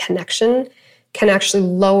intimacy and connection can actually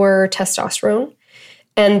lower testosterone.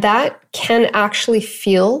 And that can actually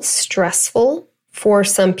feel stressful for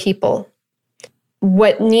some people.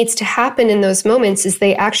 What needs to happen in those moments is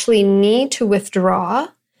they actually need to withdraw,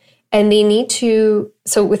 and they need to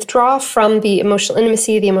withdraw from the emotional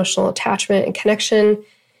intimacy, the emotional attachment and connection,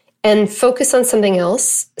 and focus on something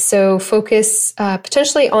else. So focus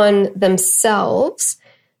potentially on themselves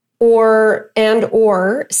or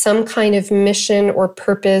some kind of mission or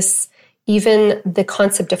purpose, even the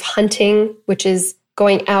concept of hunting, which is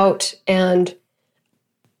going out and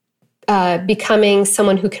becoming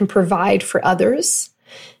someone who can provide for others.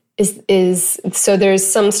 So there's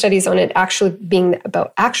some studies on it actually being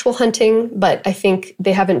about actual hunting, but I think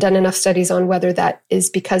they haven't done enough studies on whether that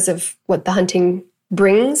is because of what the hunting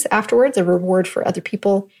brings afterwards, a reward for other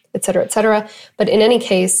people, et cetera, et cetera. But in any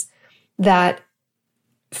case, that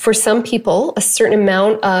for some people, a certain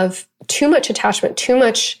amount of too much attachment, too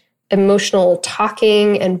much emotional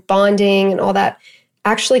talking and bonding and all that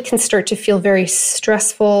actually can start to feel very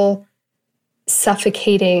stressful,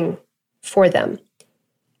 suffocating for them.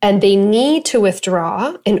 And they need to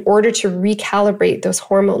withdraw in order to recalibrate those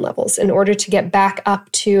hormone levels, in order to get back up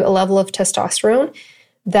to a level of testosterone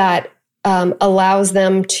that allows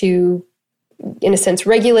them to, in a sense,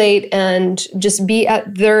 regulate and just be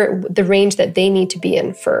at the range that they need to be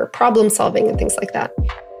in for problem solving and things like that.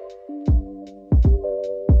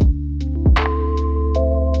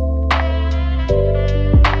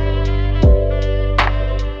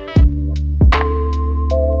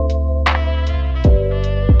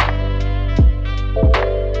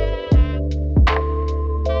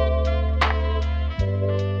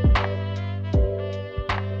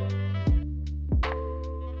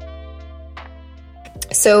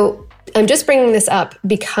 So I'm just bringing this up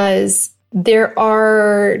because there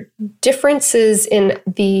are differences in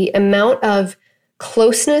the amount of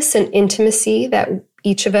closeness and intimacy that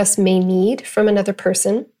each of us may need from another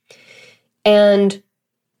person. And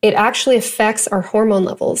it actually affects our hormone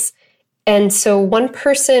levels. And so one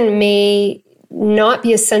person may not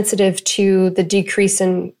be as sensitive to the decrease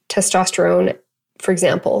in testosterone, for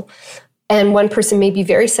example, and one person may be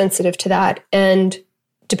very sensitive to that. And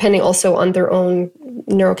depending also on their own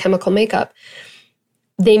neurochemical makeup,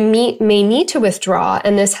 they may need to withdraw.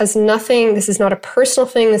 And this is not a personal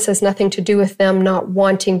thing. This has nothing to do with them not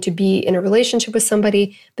wanting to be in a relationship with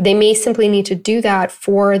somebody, but they may simply need to do that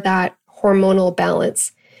for that hormonal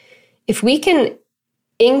balance. If we can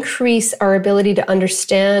increase our ability to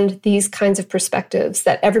understand these kinds of perspectives,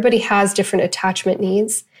 that everybody has different attachment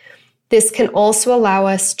needs, this can also allow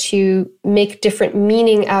us to make different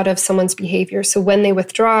meaning out of someone's behavior. So when they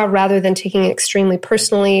withdraw, rather than taking it extremely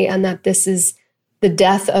personally and that this is the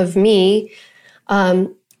death of me,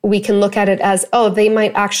 we can look at it as, oh, they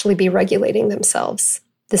might actually be regulating themselves.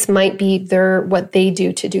 This might be what they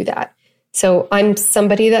do to do that. So I'm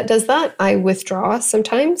somebody that does that. I withdraw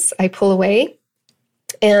sometimes. I pull away.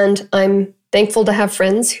 And I'm thankful to have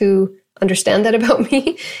friends who understand that about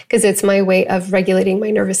me, because it's my way of regulating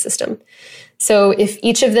my nervous system. So if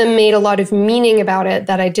each of them made a lot of meaning about it,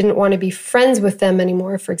 that I didn't want to be friends with them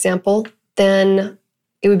anymore, for example, then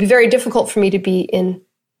it would be very difficult for me to be in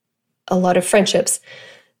a lot of friendships.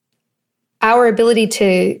 Our ability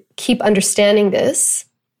to keep understanding this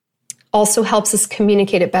also helps us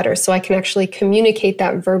communicate it better. So I can actually communicate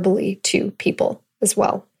that verbally to people as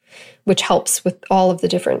well, which helps with all of the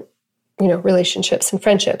different relationships and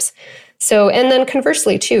friendships. So, and then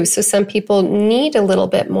conversely too. So some people need a little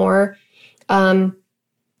bit more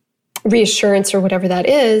reassurance or whatever that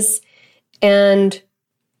is. And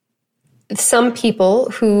some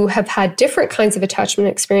people who have had different kinds of attachment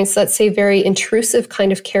experience, let's say very intrusive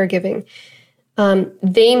kind of caregiving,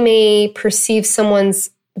 they may perceive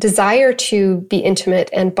someone's desire to be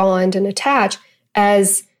intimate and bond and attach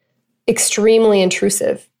as extremely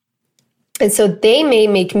intrusive. And so they may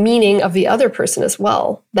make meaning of the other person as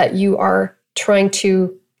well, that you are trying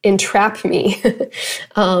to entrap me.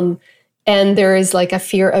 And there is like a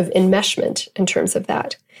fear of enmeshment in terms of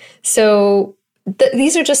that. So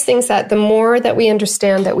these are just things that the more that we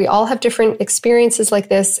understand that we all have different experiences like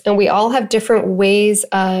this, and we all have different ways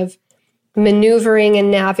of maneuvering and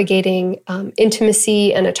navigating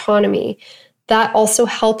intimacy and autonomy, that also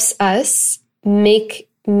helps us make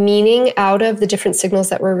meaning out of the different signals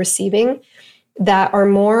that we're receiving that are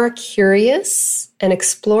more curious and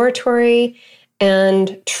exploratory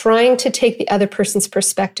and trying to take the other person's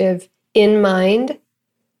perspective in mind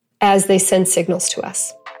as they send signals to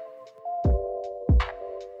us.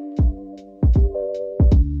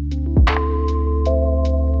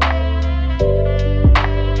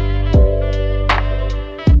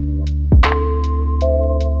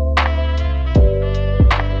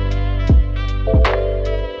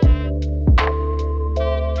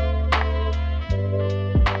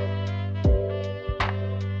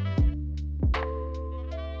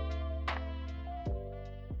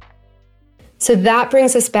 So that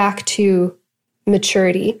brings us back to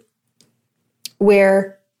maturity,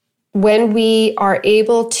 where when we are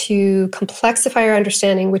able to complexify our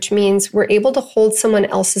understanding, which means we're able to hold someone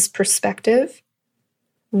else's perspective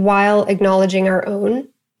while acknowledging our own,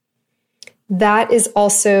 that is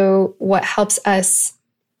also what helps us,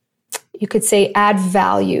 you could say, add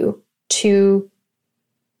value to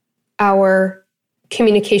our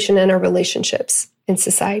communication and our relationships in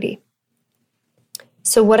society.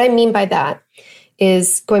 So what I mean by that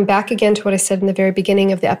is going back again to what I said in the very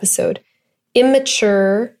beginning of the episode.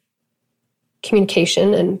 Immature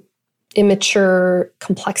communication and immature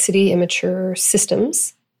complexity, immature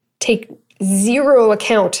systems take zero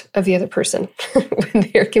account of the other person when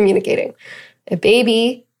they're communicating. A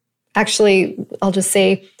baby, actually, I'll just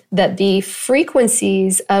say that the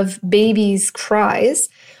frequencies of babies' cries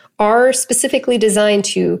are specifically designed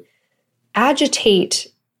to agitate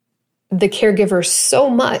the caregiver so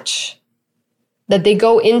much that they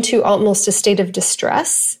go into almost a state of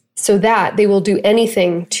distress so that they will do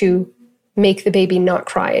anything to make the baby not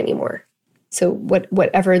cry anymore. So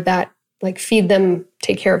whatever that, like feed them,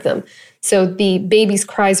 take care of them. So the baby's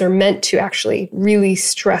cries are meant to actually really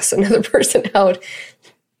stress another person out.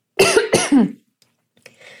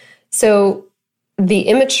 So the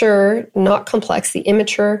immature, not complex, the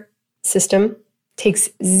immature system takes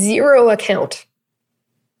zero account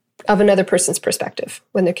of another person's perspective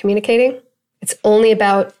when they're communicating. It's only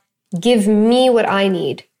about, give me what I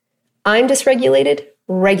need. I'm dysregulated,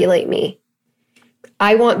 regulate me.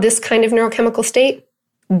 I want this kind of neurochemical state,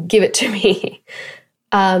 give it to me.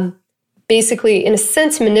 Basically, in a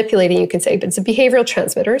sense, manipulating, you can say, but it's a behavioral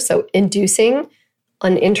transmitter, so inducing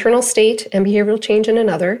an internal state and behavioral change in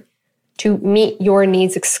another to meet your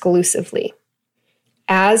needs exclusively.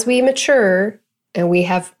 As we mature, and we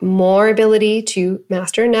have more ability to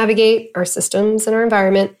master and navigate our systems and our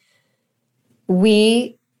environment,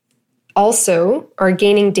 we also are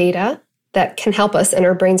gaining data that can help us, and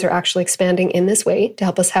our brains are actually expanding in this way to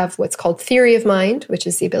help us have what's called theory of mind, which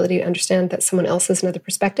is the ability to understand that someone else has another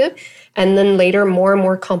perspective, and then later more and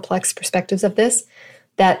more complex perspectives of this,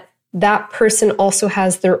 that person also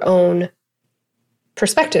has their own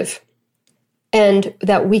perspective, and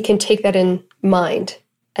that we can take that in mind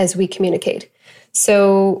as we communicate.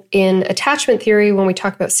 So in attachment theory, when we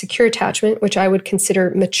talk about secure attachment, which I would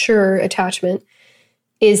consider mature attachment,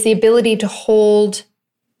 is the ability to hold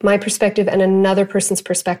my perspective and another person's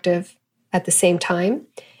perspective at the same time,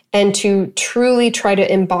 and to truly try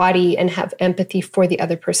to embody and have empathy for the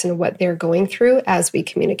other person and what they're going through as we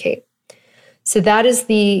communicate. So that is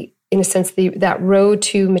in a sense, that road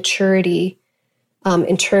to maturity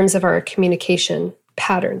in terms of our communication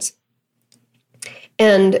patterns.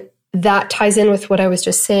 And that ties in with what I was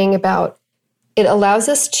just saying about it allows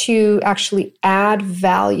us to actually add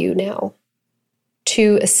value now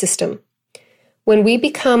to a system. When we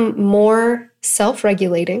become more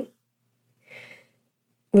self-regulating,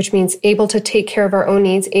 which means able to take care of our own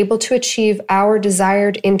needs, able to achieve our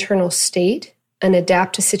desired internal state and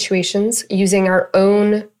adapt to situations using our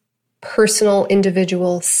own personal,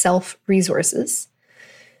 individual self-resources.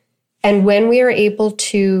 And when we are able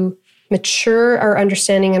to mature our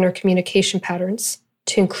understanding and our communication patterns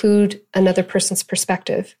to include another person's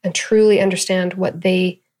perspective and truly understand what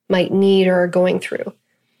they might need or are going through,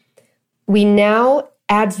 we now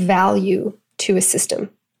add value to a system.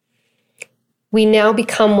 We now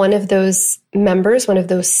become one of those members, one of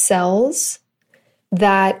those cells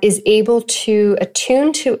that is able to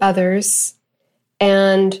attune to others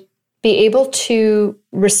and be able to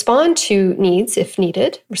respond to needs if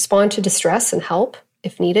needed, respond to distress and help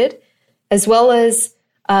if needed, as well as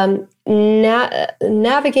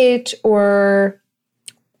navigate or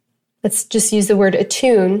let's just use the word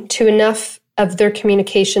attune to enough of their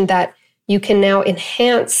communication that you can now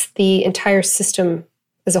enhance the entire system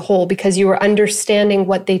as a whole because you are understanding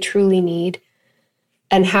what they truly need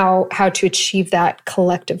and how to achieve that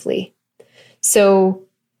collectively. So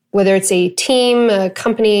whether it's a team, a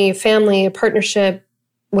company, a family, a partnership,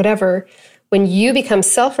 whatever, when you become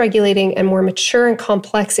self-regulating and more mature and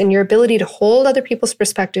complex in your ability to hold other people's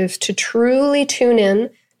perspectives, to truly tune in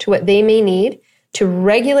to what they may need, to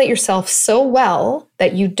regulate yourself so well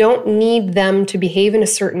that you don't need them to behave in a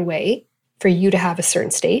certain way for you to have a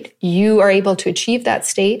certain state. You are able to achieve that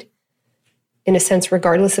state, in a sense,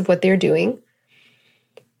 regardless of what they're doing.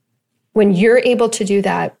 When you're able to do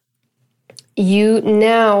that, you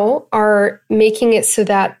now are making it so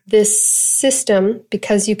that this system,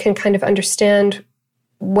 because you can kind of understand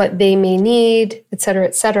what they may need, et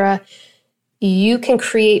cetera, you can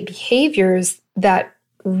create behaviors that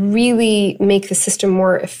really make the system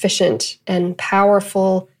more efficient and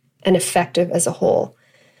powerful and effective as a whole.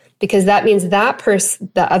 Because that means that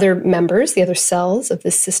the other members, the other cells of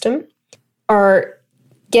this system, are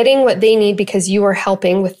getting what they need because you are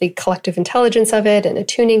helping with the collective intelligence of it and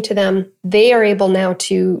attuning to them. They are able now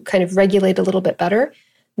to kind of regulate a little bit better.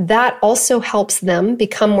 That also helps them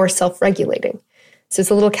become more self-regulating. So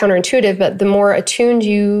it's a little counterintuitive, but the more attuned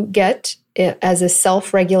you get as a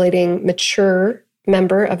self-regulating, mature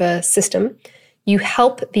member of a system, you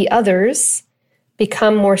help the others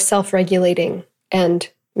become more self-regulating and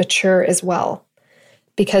mature as well.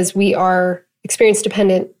 Because we are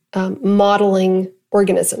experience-dependent modeling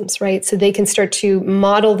organisms, right? So they can start to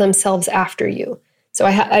model themselves after you. So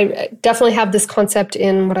I definitely have this concept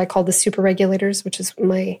in what I call the super regulators, which is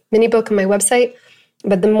my mini book on my website.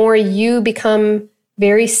 But the more you become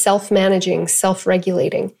very self-managing,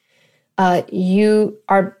 self-regulating, you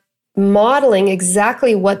are modeling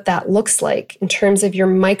exactly what that looks like in terms of your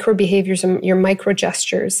micro behaviors and your micro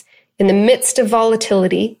gestures. In the midst of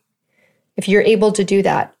volatility, if you're able to do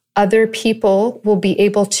that, other people will be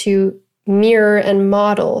able to mirror and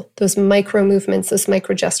model those micro movements, those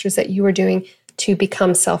micro gestures that you are doing to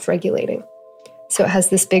become self-regulating. So it has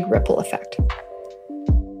this big ripple effect.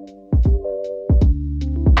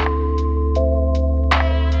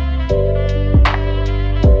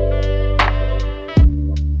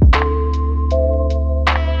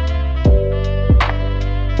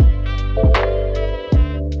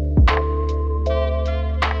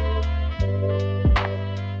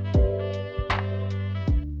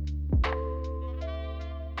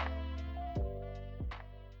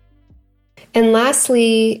 And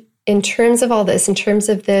lastly, in terms of all this, in terms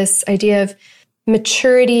of this idea of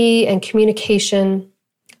maturity and communication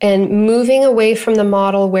and moving away from the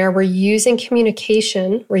model where we're using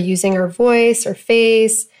communication, we're using our voice, our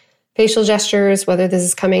face, facial gestures, whether this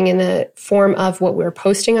is coming in the form of what we're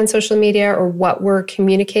posting on social media or what we're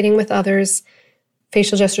communicating with others,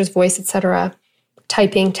 facial gestures, voice, etc.,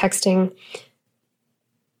 typing, texting.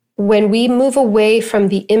 When we move away from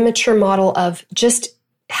the immature model of just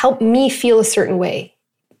help me feel a certain way,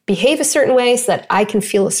 behave a certain way so that I can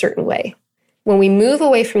feel a certain way. When we move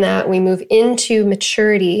away from that, we move into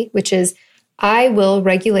maturity, which is I will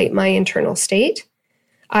regulate my internal state.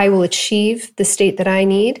 I will achieve the state that I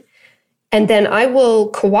need. And then I will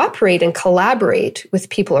cooperate and collaborate with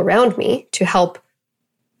people around me to help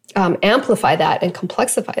amplify that and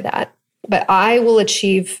complexify that. But I will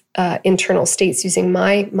achieve internal states using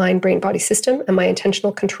my mind, brain, body system and my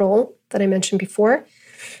intentional control that I mentioned before.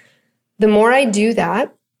 The more I do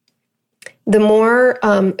that, the more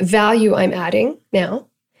value I'm adding now.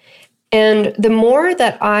 And the more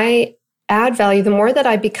that I add value, the more that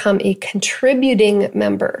I become a contributing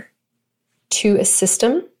member to a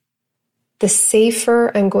system, the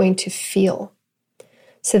safer I'm going to feel.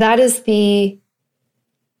 So that is the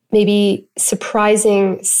maybe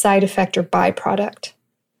surprising side effect or byproduct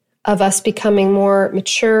of us becoming more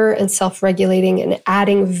mature and self-regulating and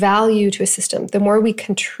adding value to a system. The more we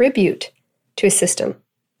contribute to a system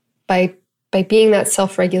by being that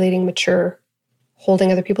self-regulating, mature,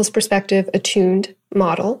 holding other people's perspective, attuned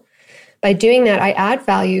model, by doing that, I add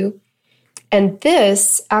value. And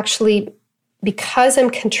this actually, because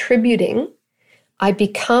I'm contributing, I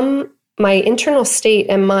become my internal state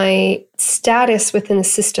and my status within the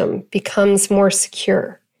system becomes more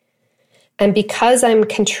secure. And because I'm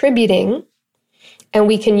contributing, and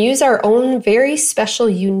we can use our own very special,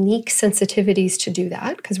 unique sensitivities to do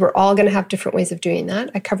that, because we're all going to have different ways of doing that.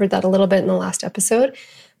 I covered that a little bit in the last episode,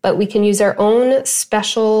 but we can use our own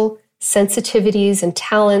special sensitivities and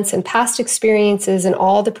talents and past experiences and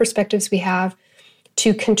all the perspectives we have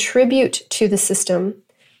to contribute to the system,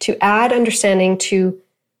 to add understanding, to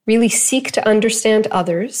really seek to understand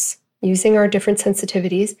others using our different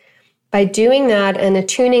sensitivities, by doing that and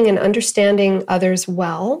attuning and understanding others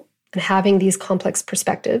well and having these complex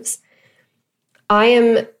perspectives, I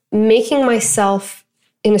am making myself,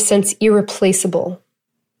 in a sense, irreplaceable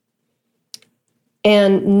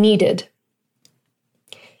and needed.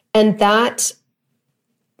 And that,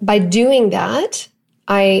 by doing that,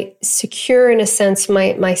 I secure, in a sense,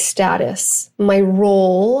 my status, my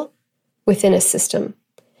role within a system.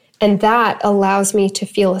 And that allows me to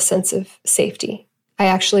feel a sense of safety. I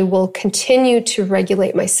actually will continue to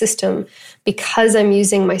regulate my system because I'm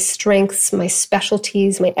using my strengths, my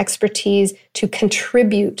specialties, my expertise to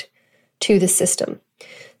contribute to the system.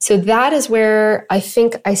 So that is where I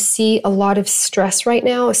think I see a lot of stress right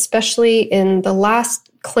now, especially in the last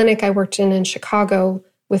clinic I worked in Chicago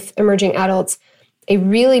with emerging adults. A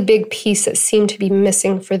really big piece that seemed to be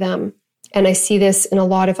missing for them, and I see this in a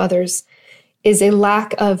lot of others, is a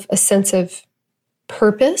lack of a sense of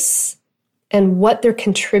purpose and what they're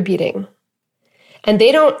contributing. And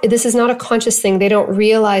this is not a conscious thing. They don't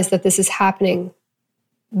realize that this is happening,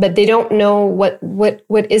 but they don't know what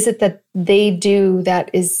is it that they do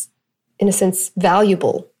that is, in a sense,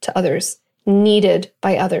 valuable to others, needed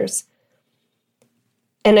by others.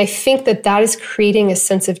 And I think that is creating a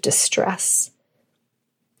sense of distress.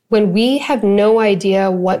 When we have no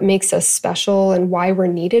idea what makes us special and why we're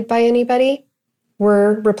needed by anybody,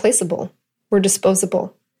 we're replaceable, we're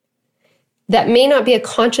disposable. That may not be a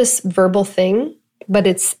conscious verbal thing, but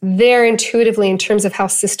it's there intuitively in terms of how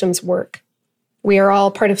systems work. We are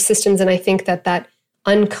all part of systems, and I think that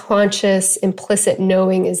unconscious, implicit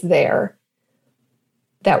knowing is there,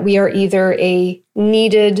 that we are either a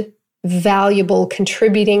needed, valuable,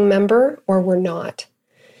 contributing member, or we're not.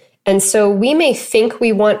 And so we may think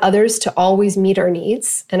we want others to always meet our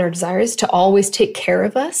needs and our desires, to always take care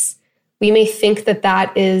of us. We may think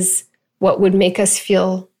that is what would make us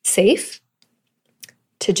feel safe,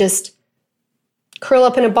 to just curl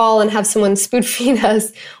up in a ball and have someone spoon feed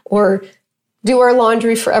us, or do our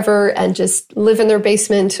laundry forever and just live in their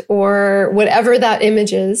basement, or whatever that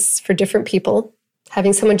image is for different people,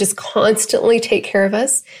 having someone just constantly take care of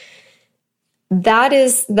us. That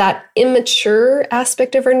is that immature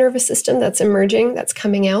aspect of our nervous system that's emerging, that's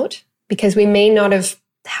coming out, because we may not have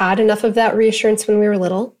had enough of that reassurance when we were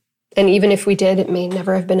little. And even if we did, it may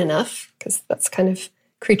never have been enough, because that's kind of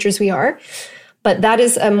creatures we are. But that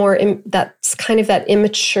is that's kind of that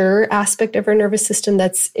immature aspect of our nervous system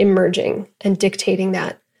that's emerging and dictating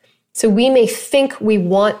that. So we may think we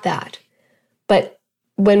want that, but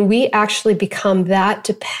when we actually become that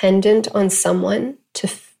dependent on someone to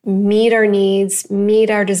meet our needs, meet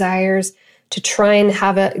our desires, to try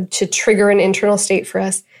and to trigger an internal state for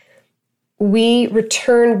us, we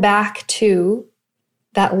return back to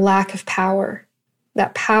that lack of power,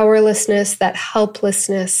 that powerlessness, that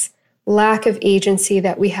helplessness, lack of agency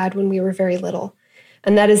that we had when we were very little.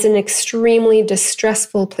 And that is an extremely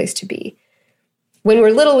distressful place to be. When we're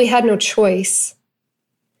little, we had no choice.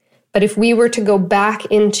 But if we were to go back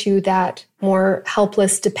into that more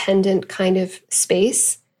helpless, dependent kind of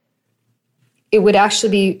space, it would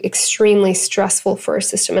actually be extremely stressful for our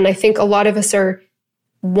system. And I think a lot of us are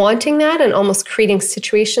wanting that and almost creating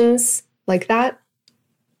situations like that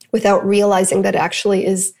without realizing that actually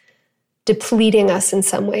is depleting us in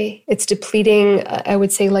some way. It's depleting, I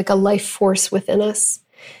would say, like a life force within us.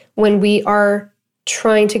 When we are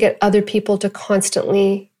trying to get other people to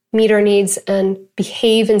constantly meet our needs and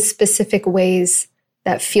behave in specific ways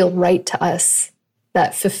that feel right to us,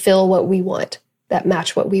 that fulfill what we want, that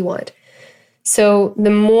match what we want. So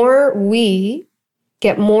the more we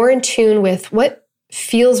get more in tune with what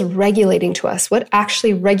feels regulating to us, what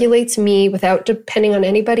actually regulates me without depending on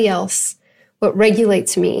anybody else, what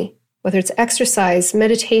regulates me, whether it's exercise,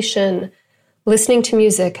 meditation, listening to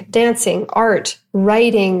music, dancing, art,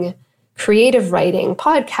 writing, creative writing,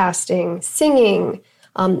 podcasting, singing,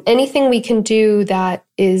 anything we can do that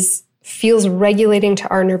feels regulating to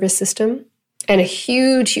our nervous system. And a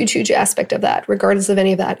huge, huge, huge aspect of that, regardless of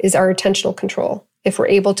any of that, is our attentional control. If we're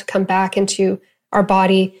able to come back into our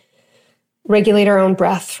body, regulate our own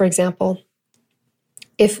breath, for example,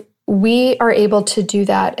 if we are able to do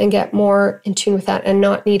that and get more in tune with that and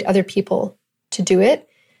not need other people to do it,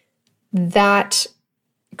 that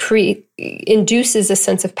induces a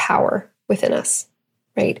sense of power within us,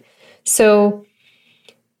 right? So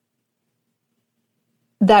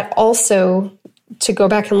that also, to go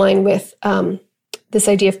back in line with this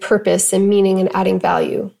idea of purpose and meaning and adding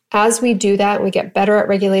value, as we do that and we get better at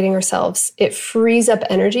regulating ourselves, it frees up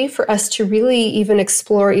energy for us to really even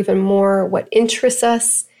explore even more what interests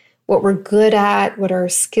us, what we're good at, what our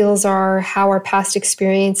skills are, how our past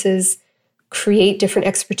experiences create different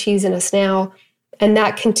expertise in us now. And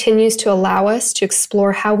that continues to allow us to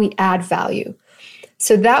explore how we add value.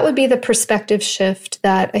 So that would be the perspective shift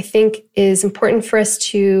that I think is important for us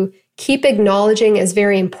to keep acknowledging as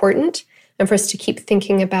very important and for us to keep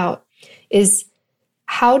thinking about is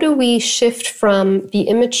how do we shift from the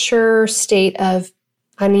immature state of,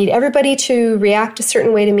 I need everybody to react a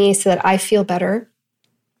certain way to me so that I feel better,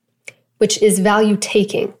 which is value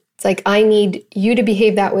taking. It's like, I need you to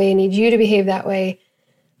behave that way. I need you to behave that way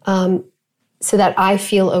so that I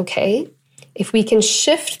feel okay. If we can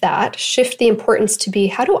shift the importance to be,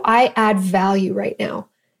 how do I add value right now?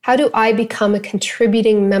 How do I become a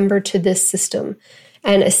contributing member to this system?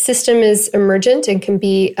 And a system is emergent and can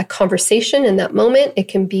be a conversation in that moment. It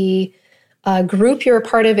can be a group you're a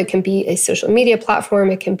part of. It can be a social media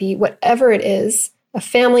platform. It can be whatever it is, a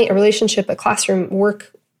family, a relationship, a classroom,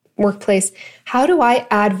 workplace. How do I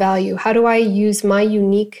add value? How do I use my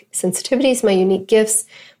unique sensitivities, my unique gifts,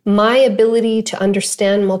 my ability to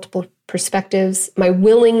understand multiple perspectives, my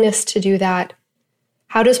willingness to do that?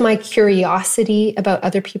 How does my curiosity about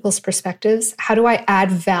other people's perspectives, how do I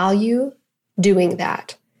add value doing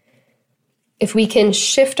that? If we can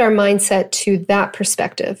shift our mindset to that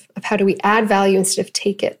perspective of how do we add value instead of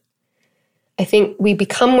take it, I think we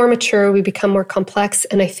become more mature, we become more complex,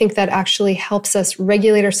 and I think that actually helps us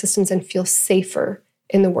regulate our systems and feel safer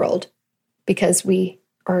in the world because we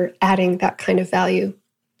are adding that kind of value.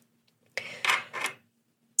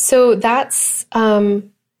 So that's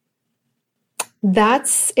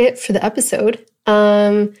it for the episode.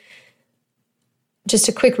 Just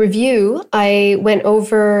a quick review. I went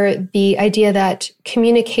over the idea that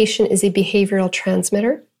communication is a behavioral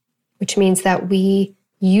transmitter, which means that we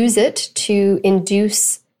use it to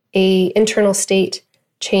induce an internal state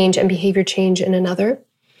change and behavior change in another,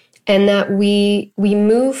 and that we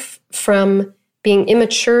move from being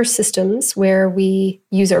immature systems where we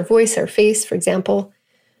use our voice, our face, for example,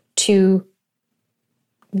 to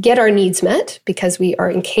get our needs met because we are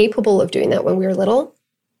incapable of doing that when we were little.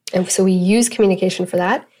 And so we use communication for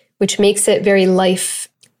that, which makes it very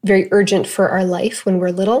urgent for our life when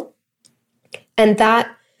we're little. And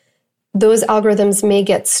that those algorithms may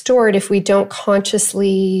get stored if we don't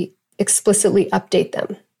consciously, explicitly update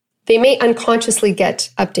them. They may unconsciously get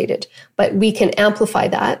updated, but we can amplify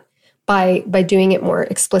that by doing it more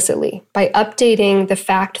explicitly, by updating the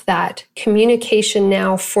fact that communication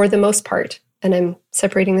now, for the most part, and I'm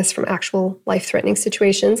separating this from actual life-threatening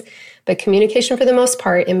situations, but communication for the most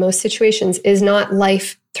part in most situations is not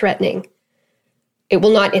life-threatening. It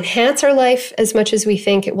will not enhance our life as much as we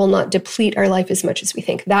think. It will not deplete our life as much as we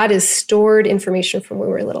think. That is stored information from when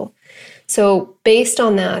we were little. So based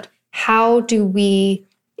on that, how do we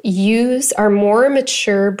use our more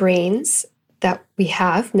mature brains that we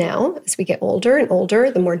have now as we get older and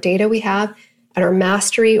older, the more data we have, and our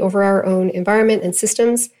mastery over our own environment and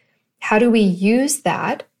systems? How do we use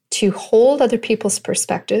that to hold other people's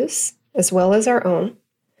perspectives as well as our own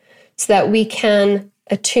so that we can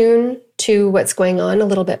attune to what's going on a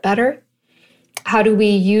little bit better? How do we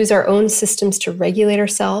use our own systems to regulate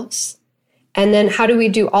ourselves? And then how do we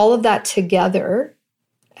do all of that together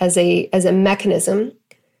as a mechanism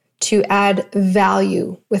to add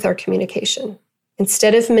value with our communication?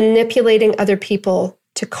 Instead of manipulating other people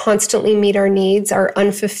to constantly meet our needs, our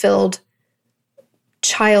unfulfilled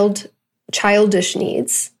childish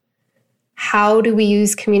needs, how do we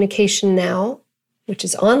use communication now, which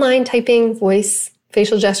is online typing, voice,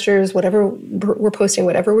 facial gestures, whatever we're posting,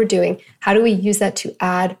 whatever we're doing, how do we use that to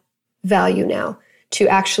add value now, to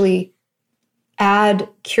actually add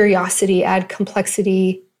curiosity, add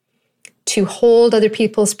complexity, to hold other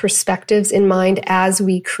people's perspectives in mind as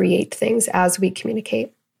we create things, as we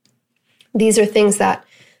communicate? These are things that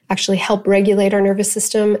actually help regulate our nervous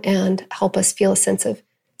system and help us feel a sense of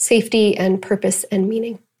safety and purpose and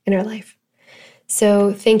meaning in our life.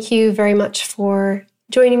 So thank you very much for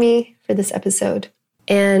joining me for this episode.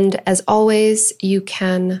 And as always, you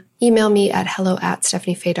can email me at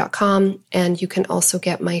hello@stephaniefey.com, and you can also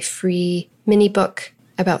get my free mini book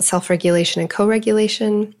about self-regulation and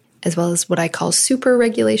co-regulation, as well as what I call super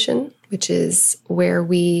regulation, which is where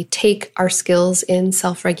we take our skills in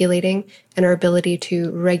self-regulating and our ability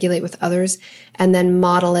to regulate with others and then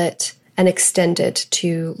model it and extend it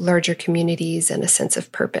to larger communities and a sense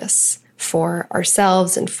of purpose for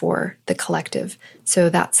ourselves and for the collective. So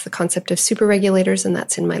that's the concept of super regulators, and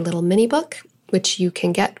that's in my little mini book, which you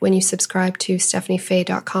can get when you subscribe to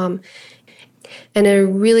stephaniefey.com. And a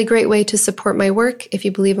really great way to support my work, if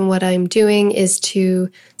you believe in what I'm doing, is to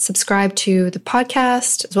subscribe to the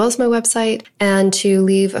podcast as well as my website and to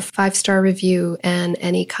leave a 5-star review and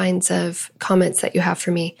any kinds of comments that you have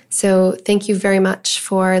for me. So thank you very much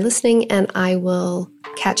for listening, and I will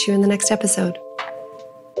catch you in the next episode.